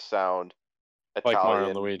try to sound Like Italian, Mario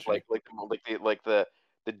and Luigi.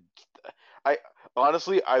 I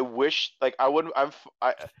honestly, I wish like I wouldn't.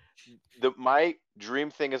 My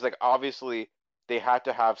dream thing is like obviously they had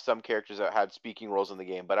to have some characters that had speaking roles in the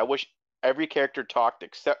game, but I wish every character talked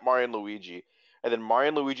except Mario and Luigi, and then Mario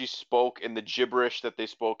and Luigi spoke in the gibberish that they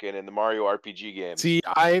spoke in the Mario RPG games. See,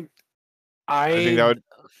 I think that would.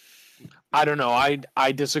 I don't know.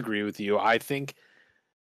 I disagree with you. I think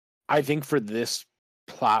for this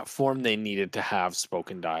platform they needed to have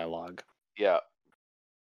spoken dialogue. Yeah,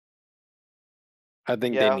 I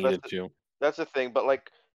think Yeah, they needed to. that's the thing. But like,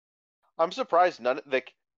 I'm surprised none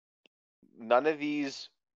of these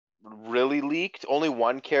really leaked. Only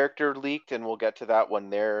one character leaked, and we'll get to that when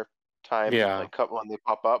their time Yeah. when they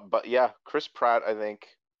pop up. But yeah, Chris Pratt, I think.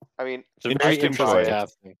 I mean, It's a very Interesting interesting choice.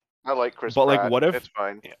 casting. I like Chris But, like, Pratt. what if- It's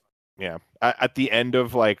fine. Yeah. At the end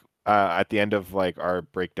of like our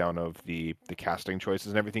breakdown of the casting choices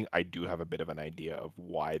and everything, I do have a bit of an idea of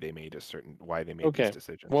why they made Okay. these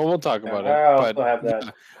decisions. Well, we'll talk about I it. also But have that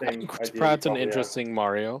yeah, I same think Chris idea. Pratt's an probably have. interesting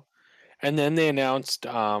Mario. And then they announced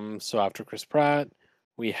so after Chris Pratt,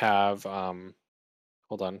 we have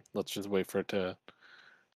hold on, let's just wait for it to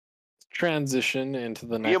transition into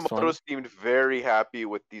the next Miyamoto one. seemed very happy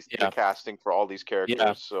with the Yeah. casting for all these characters.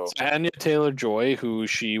 Yeah. So So Anya Taylor-Joy, who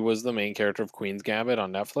she was the main character of Queen's Gambit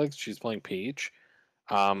on Netflix, she's playing Peach.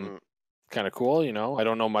 Mm. Kind of cool, you know. I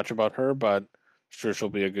don't know much about her, but sure she'll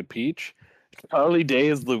be a good Peach. Charlie Day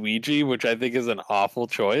is Luigi, which I think is an awful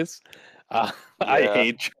choice. I Yeah.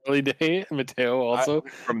 hate Charlie Day. Mateo also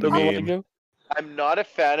From the doesn't like meme. him. I'm not a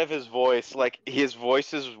fan of his voice. Like his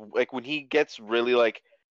voice is like when he gets really like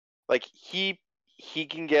he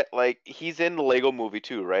can get like he's in the Lego Movie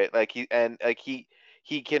too, right? Like he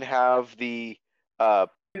can have the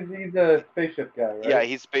He's a spaceship guy, right? yeah,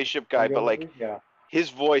 he's spaceship guy, Lego but like movie? Yeah. his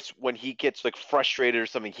voice when he gets like frustrated or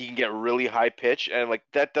something, he can get really high pitched and like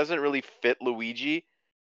that doesn't really fit Luigi,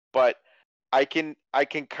 but I can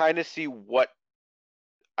kind of see what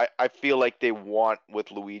I feel like they want with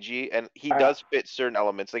Luigi, and he does fit certain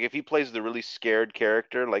elements. Like if he plays the really scared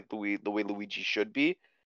character, like the way Luigi should be,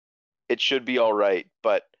 it should be all right.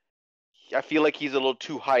 But I feel like he's a little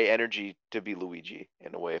too high energy to be Luigi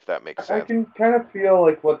in a way, if that makes I sense. can kind of feel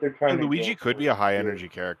like what they're trying to Luigi go could for be a high too. energy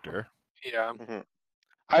character. Yeah. Mhm.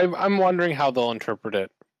 I'm wondering how they'll interpret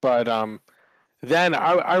it. But then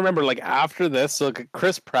I remember like after this, so like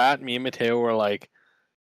Chris Pratt, me and Mateo were like,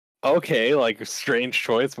 okay, like strange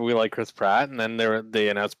choice, but we like Chris Pratt. And then they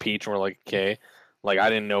announced Peach, and we're like, okay. Like I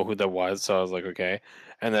didn't know who that was, so I was like, okay.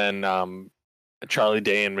 And then Charlie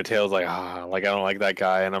Day and Mateo's like, like I don't like that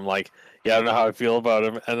guy, and I'm like, yeah, I don't know how I feel about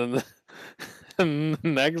him. And then and the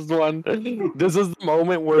next one, this is the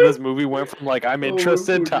moment where this movie went from like I'm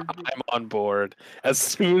interested to I'm on board. As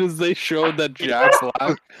soon as they showed that Jack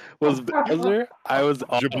Black was Bowser, I was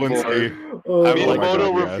on board. Jablinski. Oh, I'm like,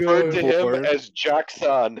 Miyamoto God, yes. referred to him Bored. as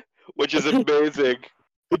Jack-san, which is amazing.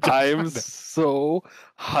 I'm so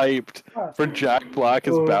hyped for Jack Black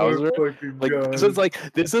as oh, Bowser. fucking Like God.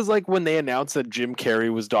 this is like when they announced that Jim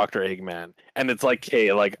Carrey was Dr. Eggman, and it's like,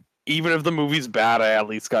 hey, like even if the movie's bad, I at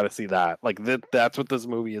least got to see that. Like that's what this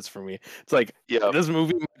movie is for me. It's like Yeah. this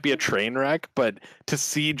movie might be a train wreck, but to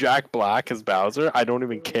see Jack Black as Bowser, I don't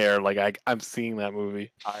even care. Like I'm seeing that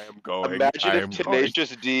movie. I am going. Imagine I if am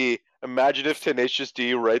Tenacious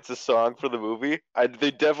D writes a song for the movie.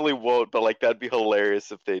 They definitely won't, but like that'd be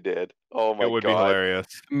hilarious if they did. Oh my It would be god.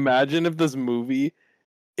 hilarious. Imagine if this movie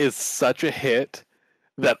is such a hit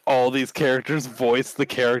that all these characters voice the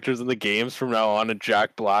characters in the games from now on, and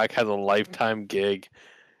Jack Black has a lifetime gig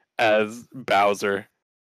as Bowser.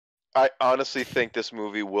 I honestly think this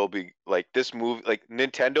movie will be like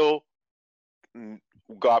Nintendo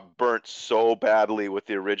got burnt so badly with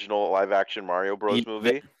the original live action Mario Bros Yeah,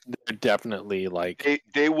 movie. They're definitely like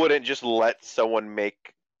They wouldn't just let someone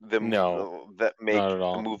make them No, that make not at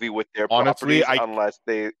all. the movie with their Honestly, properties unless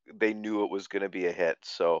they knew it was going to be a hit.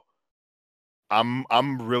 So I'm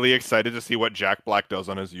really excited to see what Jack Black does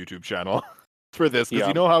on his YouTube channel for this, because Yeah.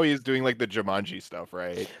 you know how he's doing like the Jumanji stuff,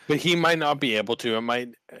 right? But he might not be able to. It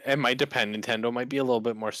might depend. Nintendo might be a little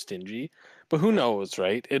bit more stingy, but who knows,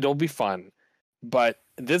 right? It'll be fun. But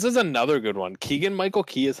this is another good one. Keegan Michael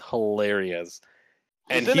Key is hilarious,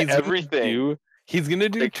 He's in everything. He's gonna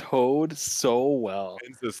do Like- Toad so well.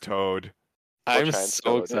 Princess Toad. I'm Child's so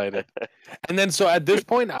Toad. excited. And then so at this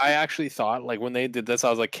point, I actually thought like when they did this, I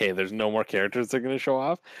was like, okay, there's no more characters they're gonna show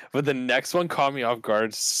off. But the next one caught me off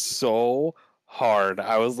guard so hard.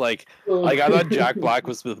 I was like I thought Jack Black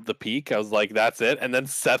was the peak. I was like, that's it. And then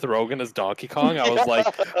Seth Rogen as Donkey Kong. I was like,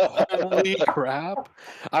 holy crap!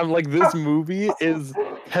 I'm like, this movie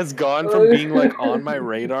has gone from being like on my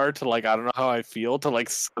radar to like I don't know how I feel to like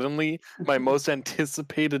suddenly my most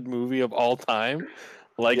anticipated movie of all time.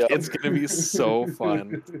 Like Yeah. it's gonna be so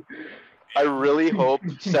fun. I really hope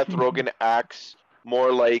Seth Rogen acts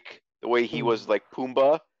more like the way he was like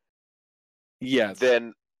Pumbaa Yes.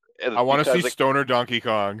 than. I want to see because, like, Stoner Donkey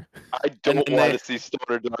Kong. I don't then want they- to see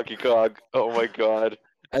Stoner Donkey Kong. Oh my god.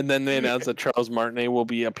 And then they announced that Charles Martinet will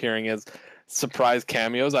be appearing as surprise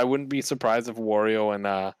cameos. I wouldn't be surprised if Wario and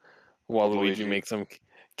Waluigi Waluigi. make some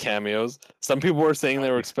cameos. Some people were saying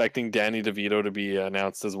they were expecting Danny DeVito to be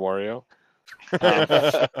announced as Wario.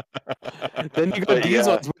 Then you got But these yeah.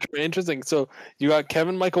 ones, which are interesting. So you got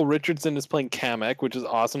Kevin Michael Richardson is playing Kamek, which is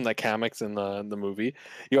awesome that Kamek's in the movie.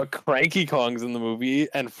 You got Cranky Kong's in the movie,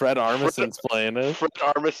 and Fred Armisen's playing it. Fred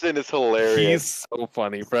Armisen is hilarious. He's so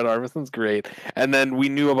funny. Fred Armisen's great. And then we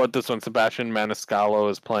knew about this one. Sebastian Maniscalco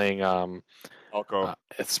is playing Falco.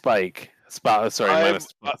 Spike. Sorry, I'm-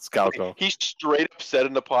 Maniscalco. He straight up said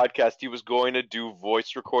in the podcast he was going to do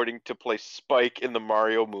voice recording to play Spike in the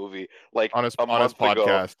Mario movie, like on his a month ago.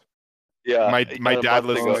 podcast. Yeah, My a dad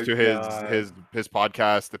month ago. listens to God. his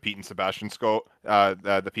podcast, the Pete and Sebastian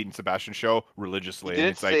the Pete and Sebastian show, He religiously. And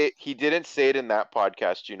didn't it's like, say he didn't say it in that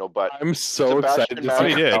podcast, but I'm so excited to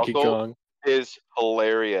Sebastian see Maniscalco Donkey Kong. is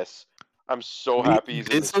hilarious. I'm so happy he's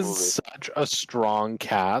in This this is movie. such a strong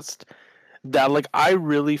cast that like I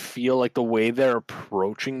really feel like the way they're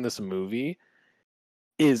approaching this movie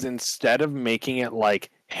is instead of making it like,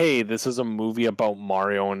 hey, this is a movie about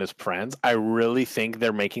Mario and his friends, I really think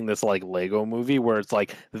they're making this like Lego movie where it's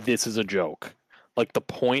like, this is a joke. Like the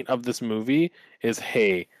point of this movie is,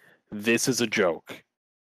 hey, this is a joke.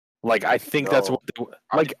 Like I think that's No, what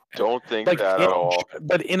like Don't think like that in at a all.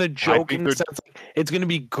 but in a joke think in the they're- sense like, it's going to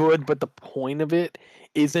be good, but the point of it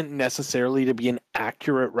isn't necessarily to be an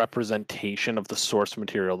accurate representation of the source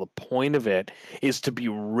material. The point of it is to be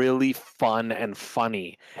really fun and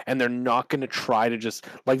funny, and they're not going to try to just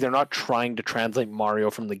like they're not trying to translate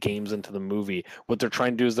Mario from the games into the movie. What they're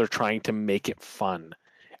trying to do is they're trying to make it fun.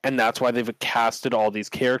 And that's why they've casted all these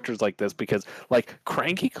characters like this, because like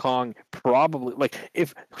Cranky Kong probably like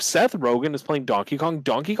if Seth Rogen is playing Donkey Kong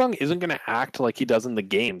isn't going to act like he does in the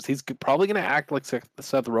games. He's probably going to act like Seth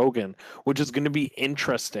Rogen, which is going to be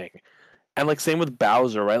interesting. And like same with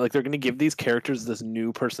Bowser, right? Like they're going to give these characters this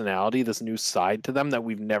new personality, this new side to them that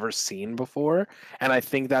we've never seen before. And I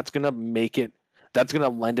think that's going to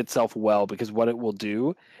lend itself well, because what it will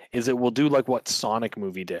do is it will do like what Sonic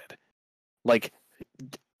movie did. Like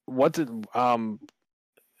what's it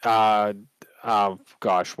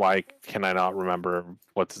gosh, why can I not remember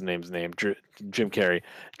what's his name's name? Jim Carrey.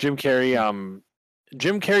 Jim Carrey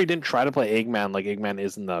didn't try to play Eggman like Eggman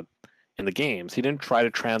is in the games. He didn't try to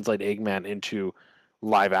translate Eggman into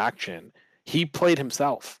live action. He played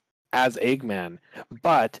himself as Eggman,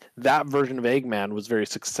 but that version of Eggman was very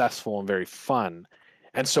successful and very fun.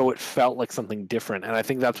 And so it felt like something different. And I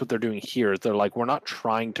think that's what they're doing here. They're like, we're not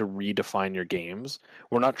trying to redefine your games.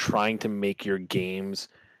 We're not trying to make your games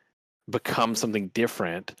become something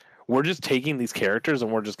different. We're just taking these characters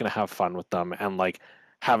and we're just going to have fun with them and like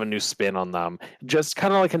have a new spin on them. Just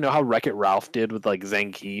kind of like, how Wreck-It Ralph did with like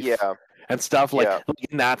Zangief Yeah, and stuff like, Yeah.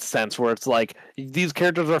 like in that sense where it's like these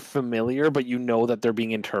characters are familiar, but you know that they're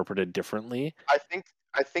being interpreted differently.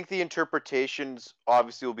 I think the interpretations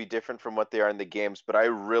obviously will be different from what they are in the games, but I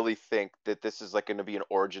really think that this is like going to be an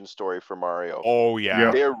origin story for Mario. oh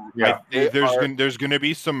yeah, They're Yeah. they are- there's gonna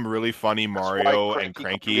be some really funny that's why Mario and Kong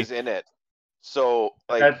Cranky. is in it. So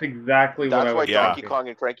like That's exactly what I that's why was Yeah. Donkey thinking. Kong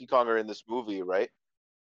and Cranky Kong are in this movie, right?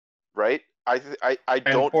 Right? I And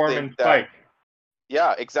don't Foreman think that. Spike.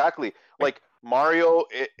 Yeah, exactly. Like Mario,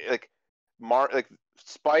 like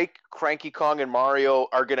Spike, Cranky Kong, and Mario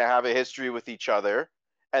are gonna have a history with each other,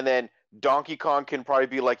 and then Donkey Kong can probably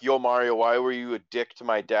be like, "Yo, Mario, why were you a dick to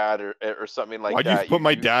my dad?" or something like Why'd that. you put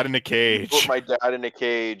my you dad in a cage? put my dad in a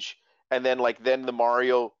cage, and then then the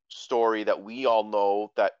Mario story that we all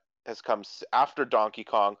know that has come after Donkey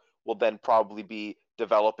Kong will then probably be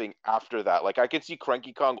developing after that. Like I could see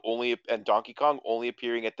Cranky Kong and Donkey Kong only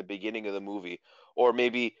appearing at the beginning of the movie, or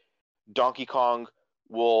maybe Donkey Kong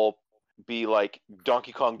will be like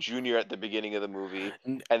Donkey Kong Jr. at the beginning of the movie,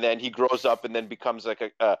 and then he grows up and then becomes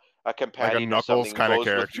like a companion or Knuckles something, kinda goes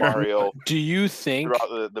with character. Mario Do you think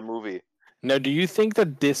throughout the movie. now? Do you think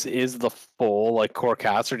that this is the full like core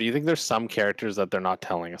cast, or do you think there's some characters that they're not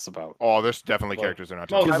telling us about? Oh, there's definitely Well, characters they're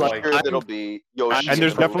not most talking I'm about. like, sure I'm- that'll be Yoshi. And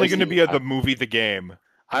there's and definitely Luigi. going to be the movie, the game.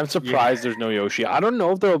 I'm surprised there's no Yoshi. I don't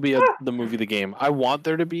know if there'll be the movie The Game. I want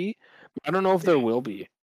there to be, but I don't know if there will be.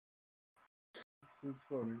 It's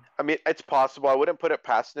funny. I mean, it's possible. I wouldn't put it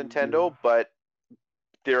past Nintendo, but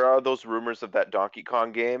there are those rumors of that Donkey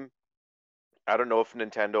Kong game. I don't know if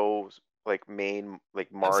Nintendo's like main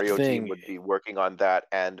like Mario team thing. would be working on that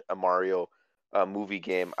and a Mario movie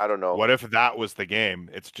game. I don't know. What if that was the game?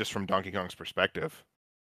 It's just from Donkey Kong's perspective.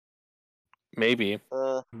 Maybe.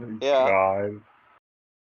 Yeah.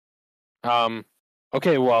 God.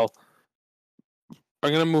 Okay, well,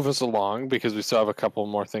 I'm gonna move us along because we still have a couple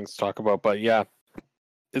more things to talk about. But yeah,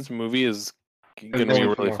 this movie is gonna be There's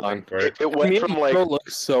really more fun. things, right? It went Me from and like Marco look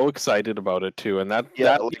so excited about it too, and that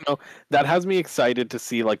Yeah, that you know that has me excited to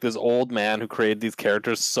see like this old man who created these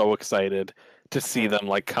characters. So excited to see them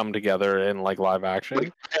like come together in like live action.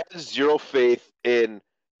 like, I have zero faith in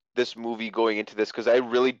this movie going into this because I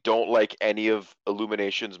really don't like any of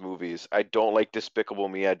Illumination's movies. I don't like Despicable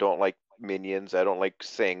Me. I don't like Minions. I don't like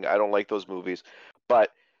Sing. I don't like those movies.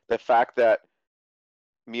 But the fact that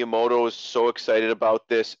Miyamoto is so excited about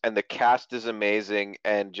this and the cast is amazing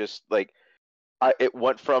and just like it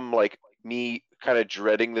went from like me kind of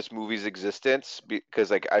dreading this movie's existence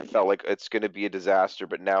because like I felt like it's going to be a disaster,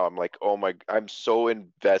 but now I'm like, oh my, I'm so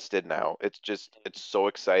invested now. It's so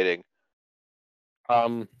exciting.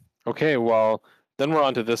 Okay, well, then we're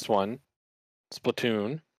on to this one,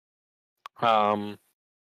 Splatoon.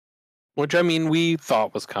 Which I mean we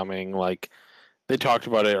thought was coming. Like they talked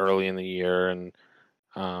about it early in the year, and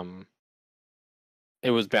it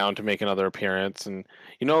was bound to make another appearance. And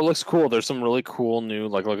it looks cool. There's some really cool new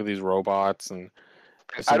like look at these robots and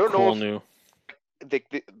there's some I don't cool know if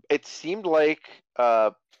new. it seemed like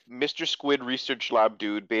Mr. Squid Research Lab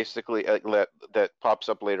dude basically that pops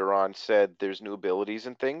up later on said there's new abilities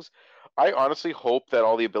and things. I honestly hope that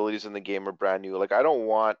all the abilities in the game are brand new. Like I don't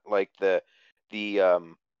want like the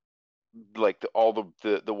all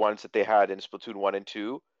the ones that they had in Splatoon 1 and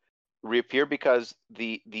 2 reappear because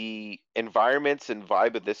the environments and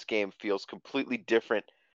vibe of this game feels completely different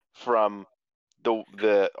from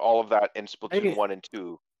the all of that in Splatoon 1 and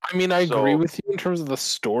 2. I mean, I agree So- with you in terms of the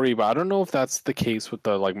story, but I don't know if that's the case with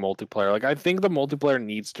the like multiplayer. Like, I think the multiplayer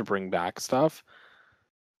needs to bring back stuff.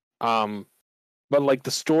 But like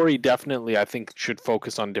the story definitely, I think, should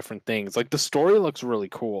focus on different things. Like the story looks really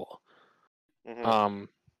cool. Mhm.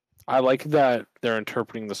 I like that they're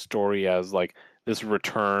interpreting the story as like this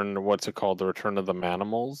return. What's it called? The return of the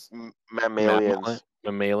mammals. Mammalians.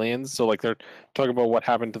 Mammalians. So like they're talking about what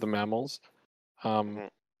happened to the mammals. Mhm.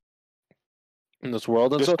 In this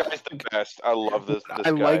world, and This so guy's the best. I love this I guy.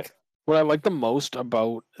 like what I like the most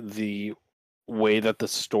about the way that the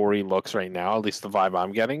story looks right now, at least the vibe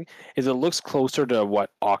I'm getting, is it looks closer to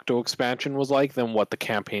what Octo expansion was like than what the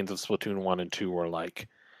campaigns of Splatoon 1 and 2 were like.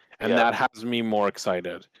 And Yeah. that has me more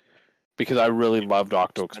excited because I really loved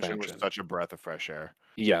Octo Expansion was expansion. such a breath of fresh air.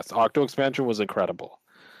 Yes, Octo expansion was incredible.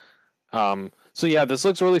 So yeah, this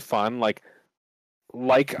looks really fun. Like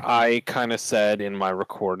I kind of said in my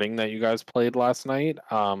recording that you guys played last night,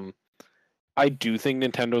 I do think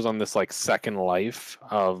Nintendo's on this like second life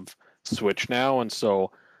of Switch now, and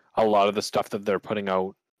so a lot of the stuff that they're putting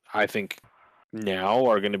out, I think now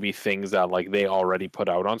are going to be things that like they already put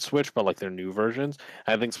out on Switch, but like they're new versions.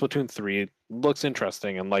 I think Splatoon 3 looks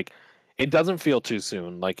interesting and like it doesn't feel too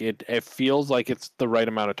soon. Like it feels like it's the right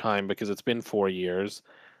amount of time because it's been 4 years.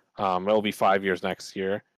 It'll be 5 years next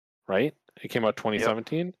year, right? It came out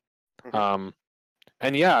 2017. Mhm.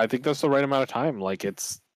 And yeah, I think that's the right amount of time. Like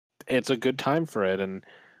it's a good time for it, and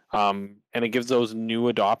it gives those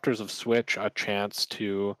new adopters of Switch a chance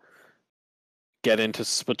to get into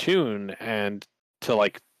Splatoon and to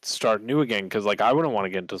like start new again. Because like I wouldn't want to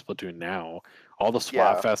get into Splatoon now. All the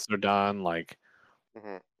Yeah. Splatfests are done. Like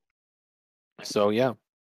Mhm. so, yeah.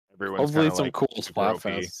 Everyone's Hopefully, kinda, some like, cool super OP.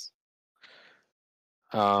 Splatfests.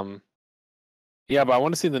 Yeah, but I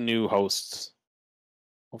want to see the new hosts.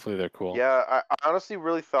 Hopefully, they're cool. Yeah, I honestly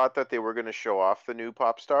really thought that they were going to show off the new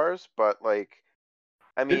pop stars, but like,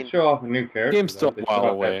 I Did mean, show off a new character. Game's still though. a while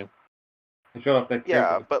away. They showed off that character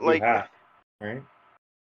yeah, with but the blue like, hat, right?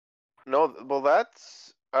 no, well,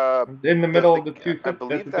 that's In the middle of the I two sets,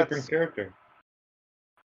 believe that's a different that's character,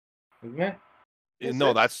 isn't it? Is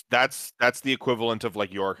No, it? that's the equivalent of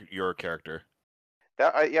like your character.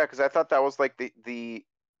 yeah, because I thought that was like the And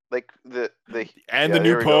yeah, the new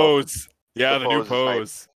there we go. pose. Yeah, The the new pose is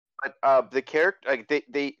nice. pose. But the character, like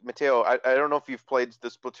they Mateo, I don't know if you've played the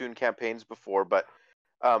Splatoon campaigns before, but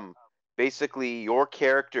basically your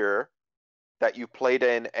character that you played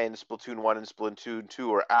in Splatoon 1 and Splatoon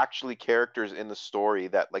 2 are actually characters in the story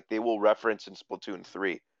that like they will reference in Splatoon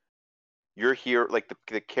 3. your hero, like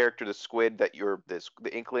the character, the squid that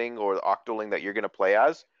the inkling or the octoling that you're gonna play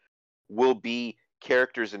as, will be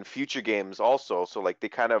characters in future games also. So like they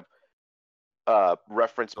kind of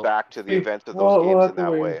reference back to the events of those games in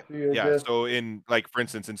that way. Yeah, so in, like, for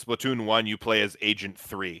instance, in Splatoon 1, you play as Agent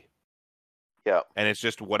 3. Yeah. And it's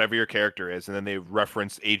just whatever your character is, and then they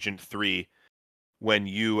reference Agent 3 when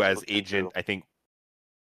you as Splatoon Agent, 2. I think...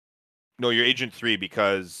 No, you're Agent 3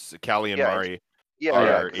 because Callie and Mari Yeah,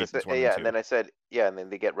 are because Agents 1 and 2. and then I said, and then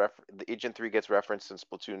they get the Agent 3 gets referenced in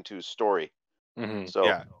Splatoon 2's story. Mm-hmm. So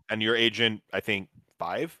Yeah, and you're Agent, I think,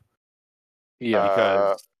 5?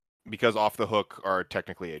 Yeah. Because Off the Hook are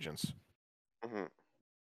technically agents. mhm.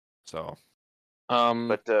 So...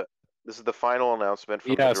 But this is the final announcement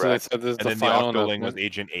from the yeah, so they direct. said this is And the then the final Octoling announcement. was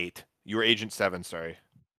Agent 8. You were Agent 7, sorry.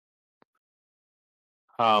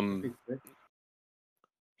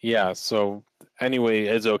 Yeah, so anyway,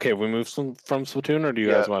 is it okay if we move from Splatoon, or do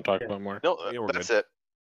you guys want to talk about more? No, Yeah, we're that's good. it.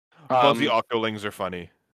 Fuzzy Octolings are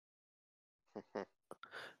funny.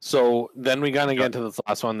 So then we gotta get into this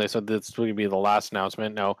last one. They said this would be the last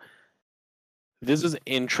announcement. Now, this is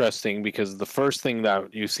interesting because the first thing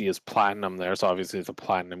that you see is platinum there, so obviously it's a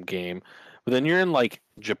platinum game. But then you're in like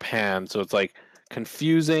Japan, so it's like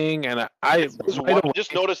confusing. And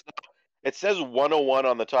Just notice it says 101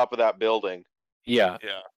 on the top of that building. Yeah.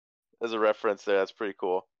 There's a reference there. That's pretty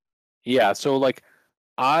cool. Yeah, so like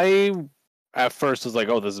I at first was like,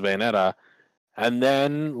 oh, this is Bayonetta. And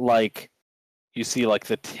then like you see like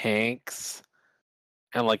the tanks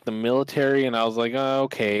and like the military, and I was like, oh,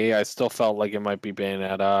 okay. I still felt like it might be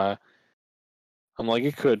Bayonetta. I'm like,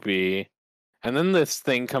 it could be. And then this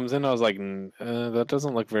thing comes in, I was like, that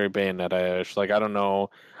doesn't look very Bayonetta-ish. Like, I don't know.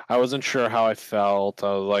 I wasn't sure how I felt.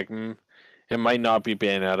 I was like, it might not be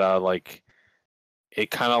Bayonetta. Like,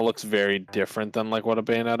 it kind of looks very different than like what a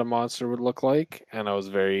Bayonetta monster would look like. And I was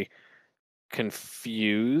very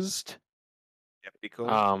confused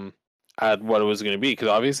at what it was going to be. Because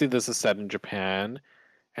obviously this is set in Japan.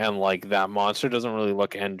 And like that monster doesn't really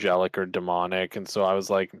look angelic or demonic. And so I was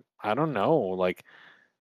like, I don't know. Like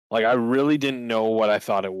I really didn't know what I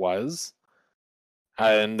thought it was.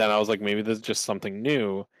 And then I was like, maybe this is just something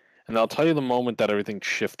new. And I'll tell you the moment that everything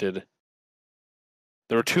shifted.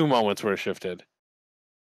 There were 2 moments where it shifted.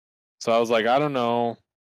 So I was like, I don't know.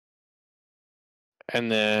 And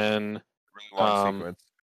then Really long sequence.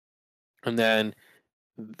 And then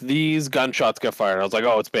these gunshots get fired. I was like,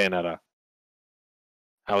 oh, it's Bayonetta.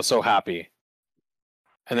 I was so happy.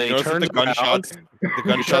 And then he turns around. The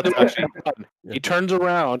gunshots actually... He turns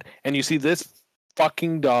around and you see this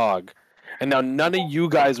fucking dog. And now none of you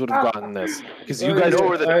guys would have gotten this because you guys know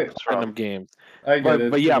where the random games.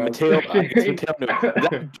 But yeah, Mateo,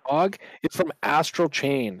 that dog is from Astral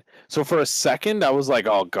Chain. So for a second, I was like,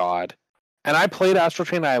 oh god. And I played Astral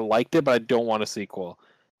Chain and I liked it, but I don't want a sequel.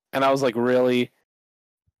 And I was like, really?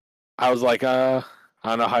 I was like, I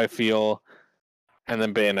don't know how I feel. And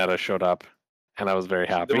then Bayonetta showed up. And I was very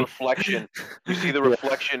happy. The reflection. You see the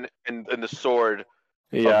reflection in the sword of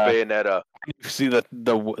Bayonetta. You see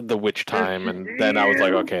the witch time, and then I was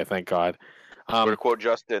like, okay, thank God. Or to quote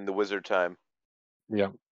Justin, the wizard time. Yeah.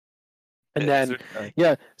 And then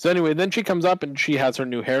so anyway, then she comes up and she has her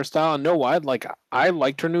new hairstyle. And know what? Like I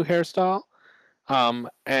liked her new hairstyle.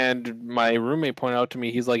 And my roommate pointed out to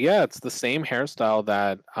me, he's like, yeah, it's the same hairstyle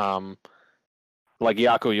that like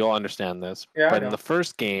Yako, you'll understand this. Yeah, but in the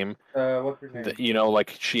first game, what's her name?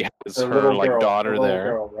 like she has the her like girl, daughter the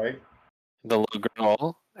there. Girl, right? The little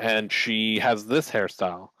girl, and she has this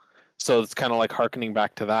hairstyle. So it's kind of like harkening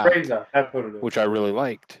back to that. Frieza, that's what it is. Which I really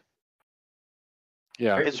liked.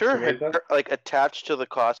 Yeah. Is her hair like attached to the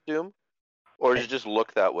costume? Or does it just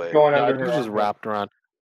look that way? Going I under think her it's just wrapped around.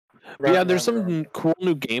 But yeah, there's some cool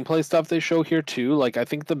new gameplay stuff they show here too. Like I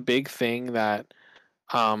think the big thing that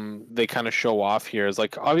they kind of show off here is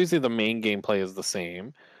like obviously the main gameplay is the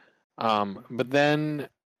same. But then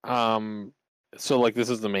so like this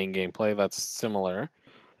is the main gameplay that's similar.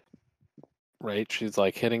 Right? She's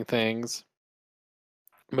like hitting things.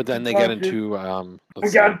 But then they get into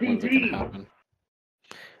let's see, what is it gonna happen?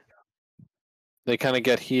 They kind of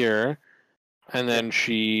get here, and then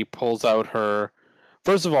she pulls out her.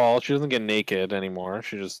 First of all, she doesn't get naked anymore.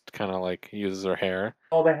 She just kind of like uses her hair.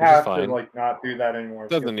 Oh, they have to like not do that anymore.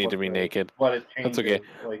 Doesn't need to be naked. But it changes. That's okay.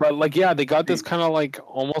 But like, yeah, they got this kind of like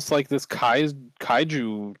almost like this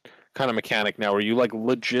kaiju kind of mechanic now, where you like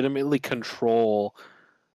legitimately control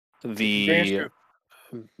the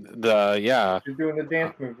yeah. You're doing the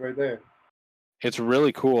dance move right there. It's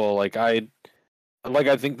really cool. Like I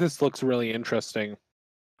think this looks really interesting.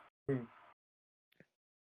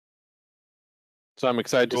 So I'm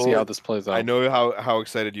excited to see how this plays out. I know how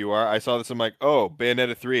excited you are. I saw this. I'm like, oh,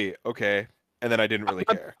 Bayonetta 3, okay, and then I didn't really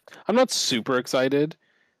care. I'm not super excited.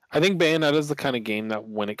 I think Bayonetta is the kind of game that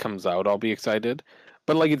when it comes out, I'll be excited.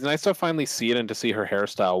 But like, it's nice to finally see it and to see her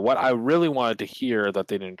hairstyle. What I really wanted to hear that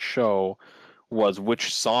they didn't show was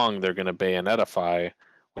which song they're going to Bayonetify,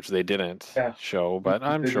 which they didn't show. But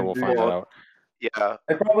I'm sure we'll find it out. Yeah,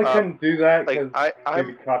 I probably couldn't do that like, because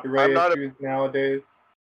maybe copyright I'm not issues nowadays.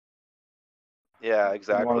 yeah, I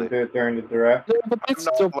exactly. want to do it during the direct. No, but they I'm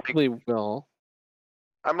not, still like- probably will.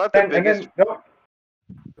 I'm not the biggest. No,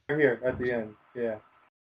 right here at the end. Yeah.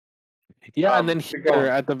 Yeah, and then keep here going.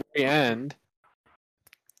 at the very end,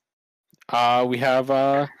 we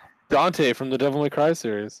have Dante from the Devil May Cry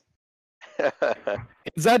series.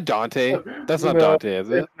 Is that Dante? That's not No, Dante, is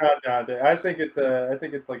it? It's not Dante. I think it's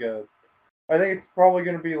probably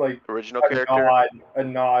gonna be like Original character. a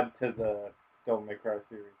nod to the Devil May Cry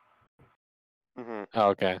series Mm-hmm. Oh,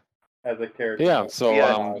 okay. as a character. Yeah, so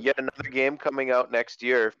Yet another game coming out next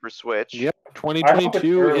year for Switch. yep,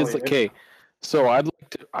 2022 I hope is it's early. okay. So I'd like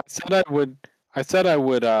to. I said I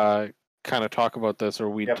would kind of talk about this, or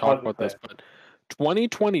we'd Yeah, talk pause about it this, but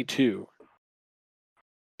 2022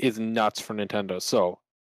 is nuts for Nintendo. So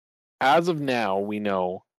as of now, we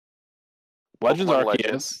know Legends Pokemon Arceus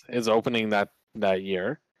Legends. is opening that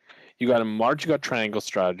year. You got in March, you got Triangle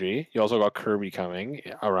Strategy. You also got Kirby coming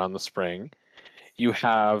around the spring. You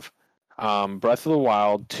have Breath of the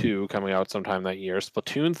Wild 2 coming out sometime that year.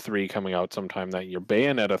 Splatoon 3 coming out sometime that year.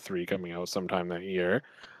 Bayonetta 3 coming out sometime that year.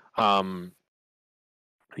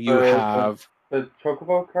 You have the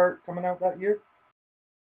Chocobo cart coming out that year.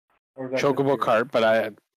 Or is that Chocobo this year? Kart,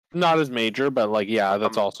 but not as major, but like yeah,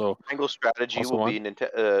 that's also Triangle Strategy Also will one?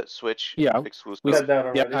 be Switch Yeah, exclusive. we Said that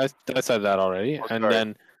already. yeah, I said that already, Oh, and sorry.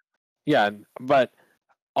 then yeah, but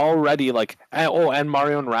already like and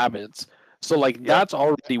Mario and Rabbids. So like Yep. that's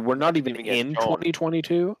already we're not even Even get in shown.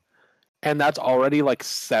 2022, and that's already like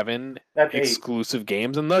 7 That's 8. exclusive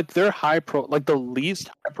games, and like they're like the least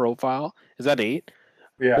high profile is that 8.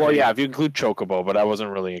 Yeah. Well, 8. yeah, if you include Chocobo, but I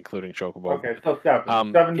wasn't really including Chocobo. Okay, so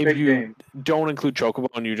 7. 7 if big you games. don't include Chocobo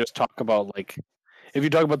and you just talk about like if you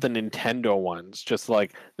talk about the Nintendo ones, just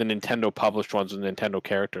like the Nintendo published ones with Nintendo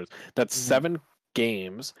characters, that's 7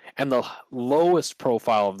 games, and the lowest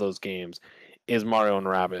profile of those games is Mario and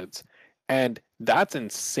Rabbids, and that's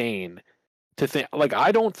insane to think. Like,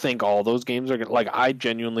 I don't think all those games are gonna, like, I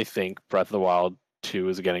genuinely think Breath of the Wild 2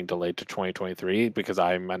 is getting delayed to 2023 because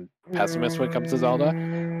I'm a pessimist when it comes to Zelda,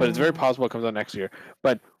 but it's very possible it comes out next year.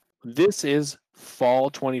 But this is fall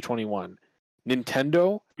 2021.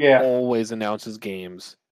 Nintendo Yeah. always announces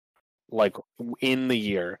games like in the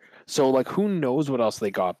year. So like who knows what else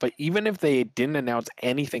they got, but even if they didn't announce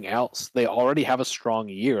anything else, they already have a strong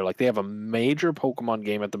year. Like they have a major Pokemon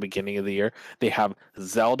game at the beginning of the year. They have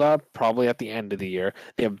Zelda probably at the end of the year.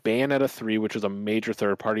 They have Bayonetta 3, which is a major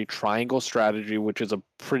third party, Triangle Strategy, which is a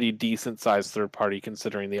pretty decent sized third party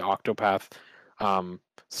considering the Octopath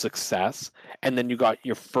success. And then you got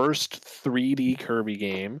your first 3D Kirby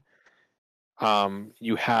game.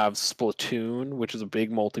 You have Splatoon, which is a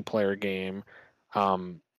big multiplayer game.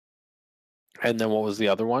 And then what was the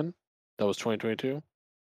other one? That was 2022?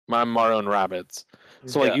 Mario and Rabbids.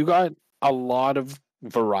 So like Yeah. you got a lot of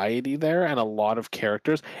variety there and a lot of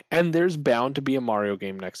characters. And there's bound to be a Mario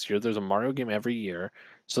game next year. There's a Mario game every year.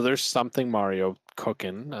 So there's something Mario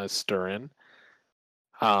cooking, stirring.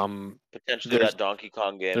 Potentially There's- that Donkey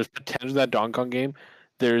Kong game. There's potentially that Donkey Kong game.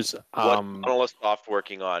 There's What Monolith Soft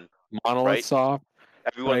working on? Monolith right? Soft.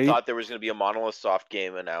 Everyone Right. thought there was going to be a Monolith Soft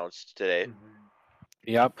game announced today.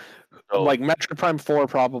 Yep. So, Like Metroid Prime 4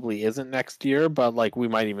 probably isn't next year, but like we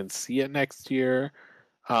might even see it next year.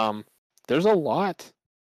 There's a lot.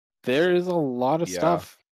 There is a lot of Yeah.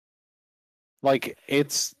 stuff. Like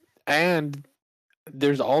and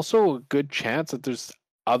there's also a good chance that there's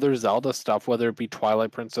other Zelda stuff, whether it be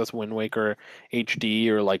Twilight Princess, Wind Waker HD,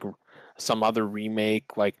 or like some other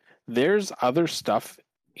remake. Like there's other stuff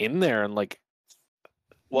in there, and like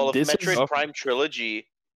well, if this is- Metroid Prime Trilogy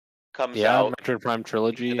comes yeah, out, Metroid Prime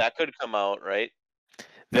Trilogy. that could come out, right?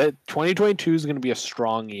 That 2022 is going to be a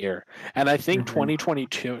strong year, and I think Mhm.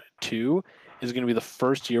 2022 is going to be the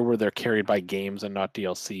first year where they're carried by games and not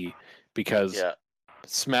DLC, because Yeah.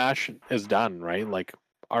 Smash is done, right? Like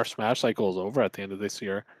our Smash cycle is over at the end of this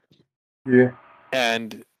year, Yeah.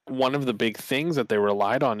 and one of the big things that they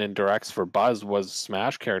relied on in directs for buzz was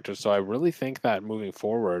Smash characters. So I really think that moving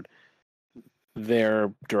forward,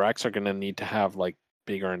 their directs are going to need to have like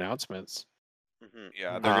bigger announcements. hmm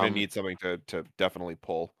Yeah, they're gonna Um, need something to definitely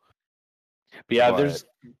pull. But yeah, But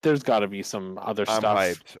there's got to be some other I'm stuff.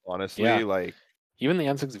 hyped, honestly. Yeah. Like Even the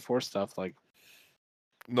N64 stuff, like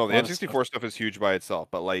No, the lot of stuff. N64 stuff is huge by itself,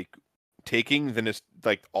 but like taking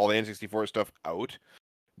like all the N64 stuff out,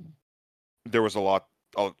 there was a lot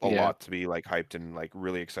Yeah. lot to be like hyped and like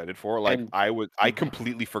really excited for. Like And- I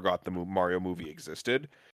completely forgot the Mario movie existed,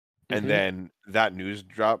 and Mhm. then that news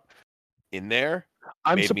drop in there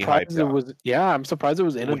I'm made me surprised hyped it up. was. Yeah, I'm surprised it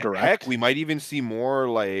was in a direct. Heck, we might even see more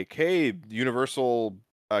like, hey, Universal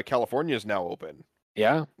California is now open.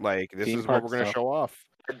 Yeah, Like this Theme is what park we're gonna stuff. show off.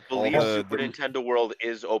 I believe the- Super Nintendo World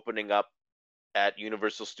is opening up at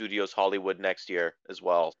Universal Studios Hollywood next year as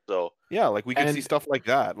well. So Yeah, like we could see And- stuff like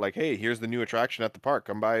that. Like, hey, here's the new attraction at the park.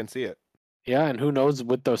 Come by and see it. Yeah, and who knows,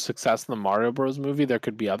 with the success of the Mario Bros movie, there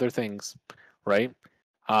could be other things, right?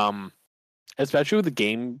 Especially with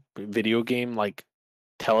the video game like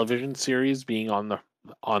television series being on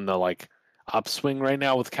the like upswing right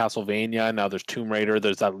now with Castlevania. Now there's Tomb Raider.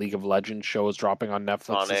 There's that League of Legends show is dropping on Netflix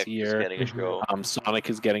Sonic this is year. getting a show. Sonic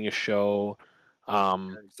is getting a show.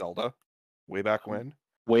 Zelda, way back when.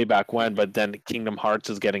 Way back when, but then Kingdom Hearts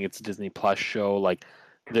is getting its Disney Plus show. Like,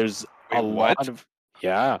 there's a Wait, lot what? of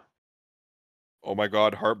Oh my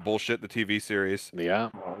God, Heart Bullshit, the TV series. yeah.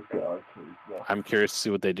 Oh god, please no. I'm curious to see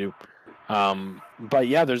what they do. But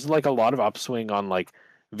yeah, there's like a lot of upswing on like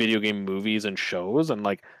video game movies and shows, and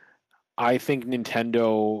like I think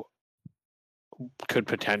Nintendo could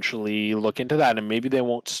potentially look into that, and maybe they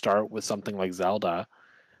won't start with something like Zelda,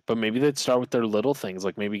 but maybe they'd start with their little things,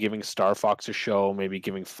 like maybe giving Star Fox a show, maybe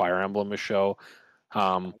giving Fire Emblem a show.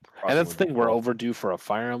 And that's the thing, we're overdue for a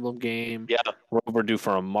Fire Emblem game. Yeah, We're overdue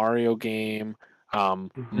for a Mario game.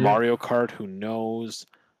 Mario Kart, who knows?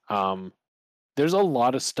 There's a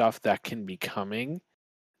lot of stuff that can be coming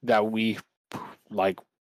that we like.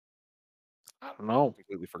 I don't know.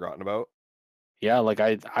 Completely forgotten about. Yeah, like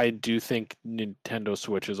I do think Nintendo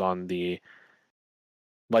Switch is on the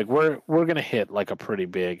like we're gonna hit like a pretty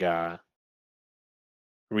big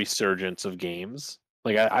resurgence of games.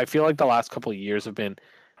 Like I feel like the last couple of years have been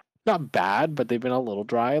not bad, but they've been a little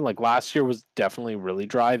dry. Like last year was definitely really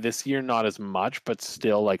dry. This year not as much, but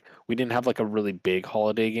still like we didn't have like a really big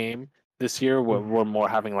holiday game this year. We're more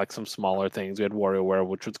having like some smaller things. We had WarioWare,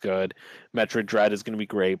 which was good. Metroid Dread is going to be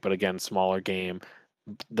great, but again, smaller game.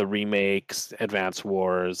 The remakes, Advance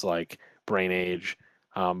Wars, like Brain Age.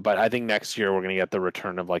 But I think next year we're going to get the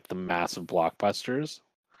return of like the massive blockbusters,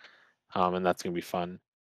 and that's going to be fun.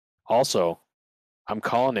 Also, I'm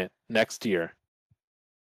calling it next year.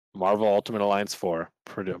 Marvel Ultimate Alliance 4,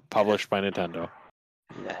 published by Nintendo.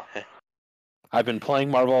 I've been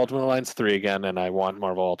playing Marvel Ultimate Alliance 3 again, and I want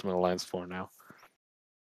Marvel Ultimate Alliance 4 now.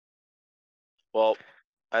 well,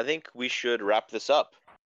 I think we should wrap this up.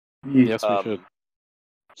 Yes, we should.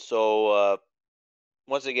 So,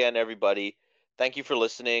 once again, everybody, thank you for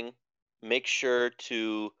listening. Make sure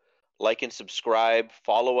to like and subscribe.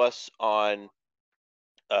 Follow us on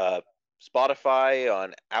Spotify,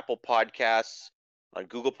 on Apple Podcasts, on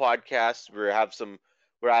Google Podcasts.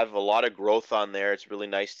 We have a lot of growth on there. It's really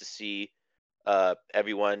nice to see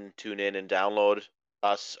everyone tune in and download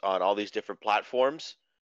us on all these different platforms.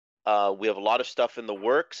 We have a lot of stuff in the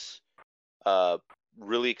works.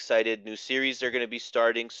 Really excited. New series are going to be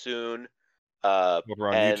starting soon. Over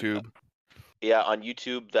on and, YouTube. Yeah, on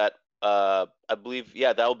YouTube. That I believe,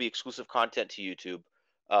 that will be exclusive content to YouTube.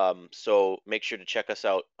 So make sure to check us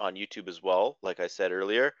out on YouTube as well, like I said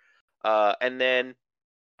earlier. And then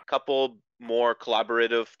a couple more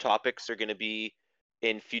collaborative topics are going to be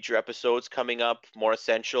in future episodes coming up, more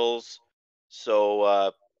essentials.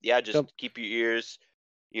 So just keep your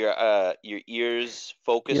ears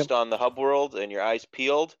focused on the Hub World and your eyes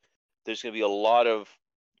peeled. There's going to be a lot of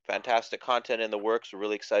fantastic content in the works. We're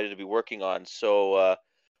really excited to be working on. So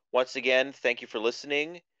once again, thank you for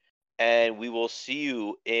listening, and we will see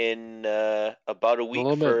you in about a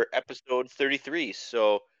week for episode 33.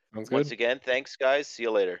 So Sounds once good. again, thanks guys. See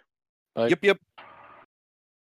you later. Bye. Yep.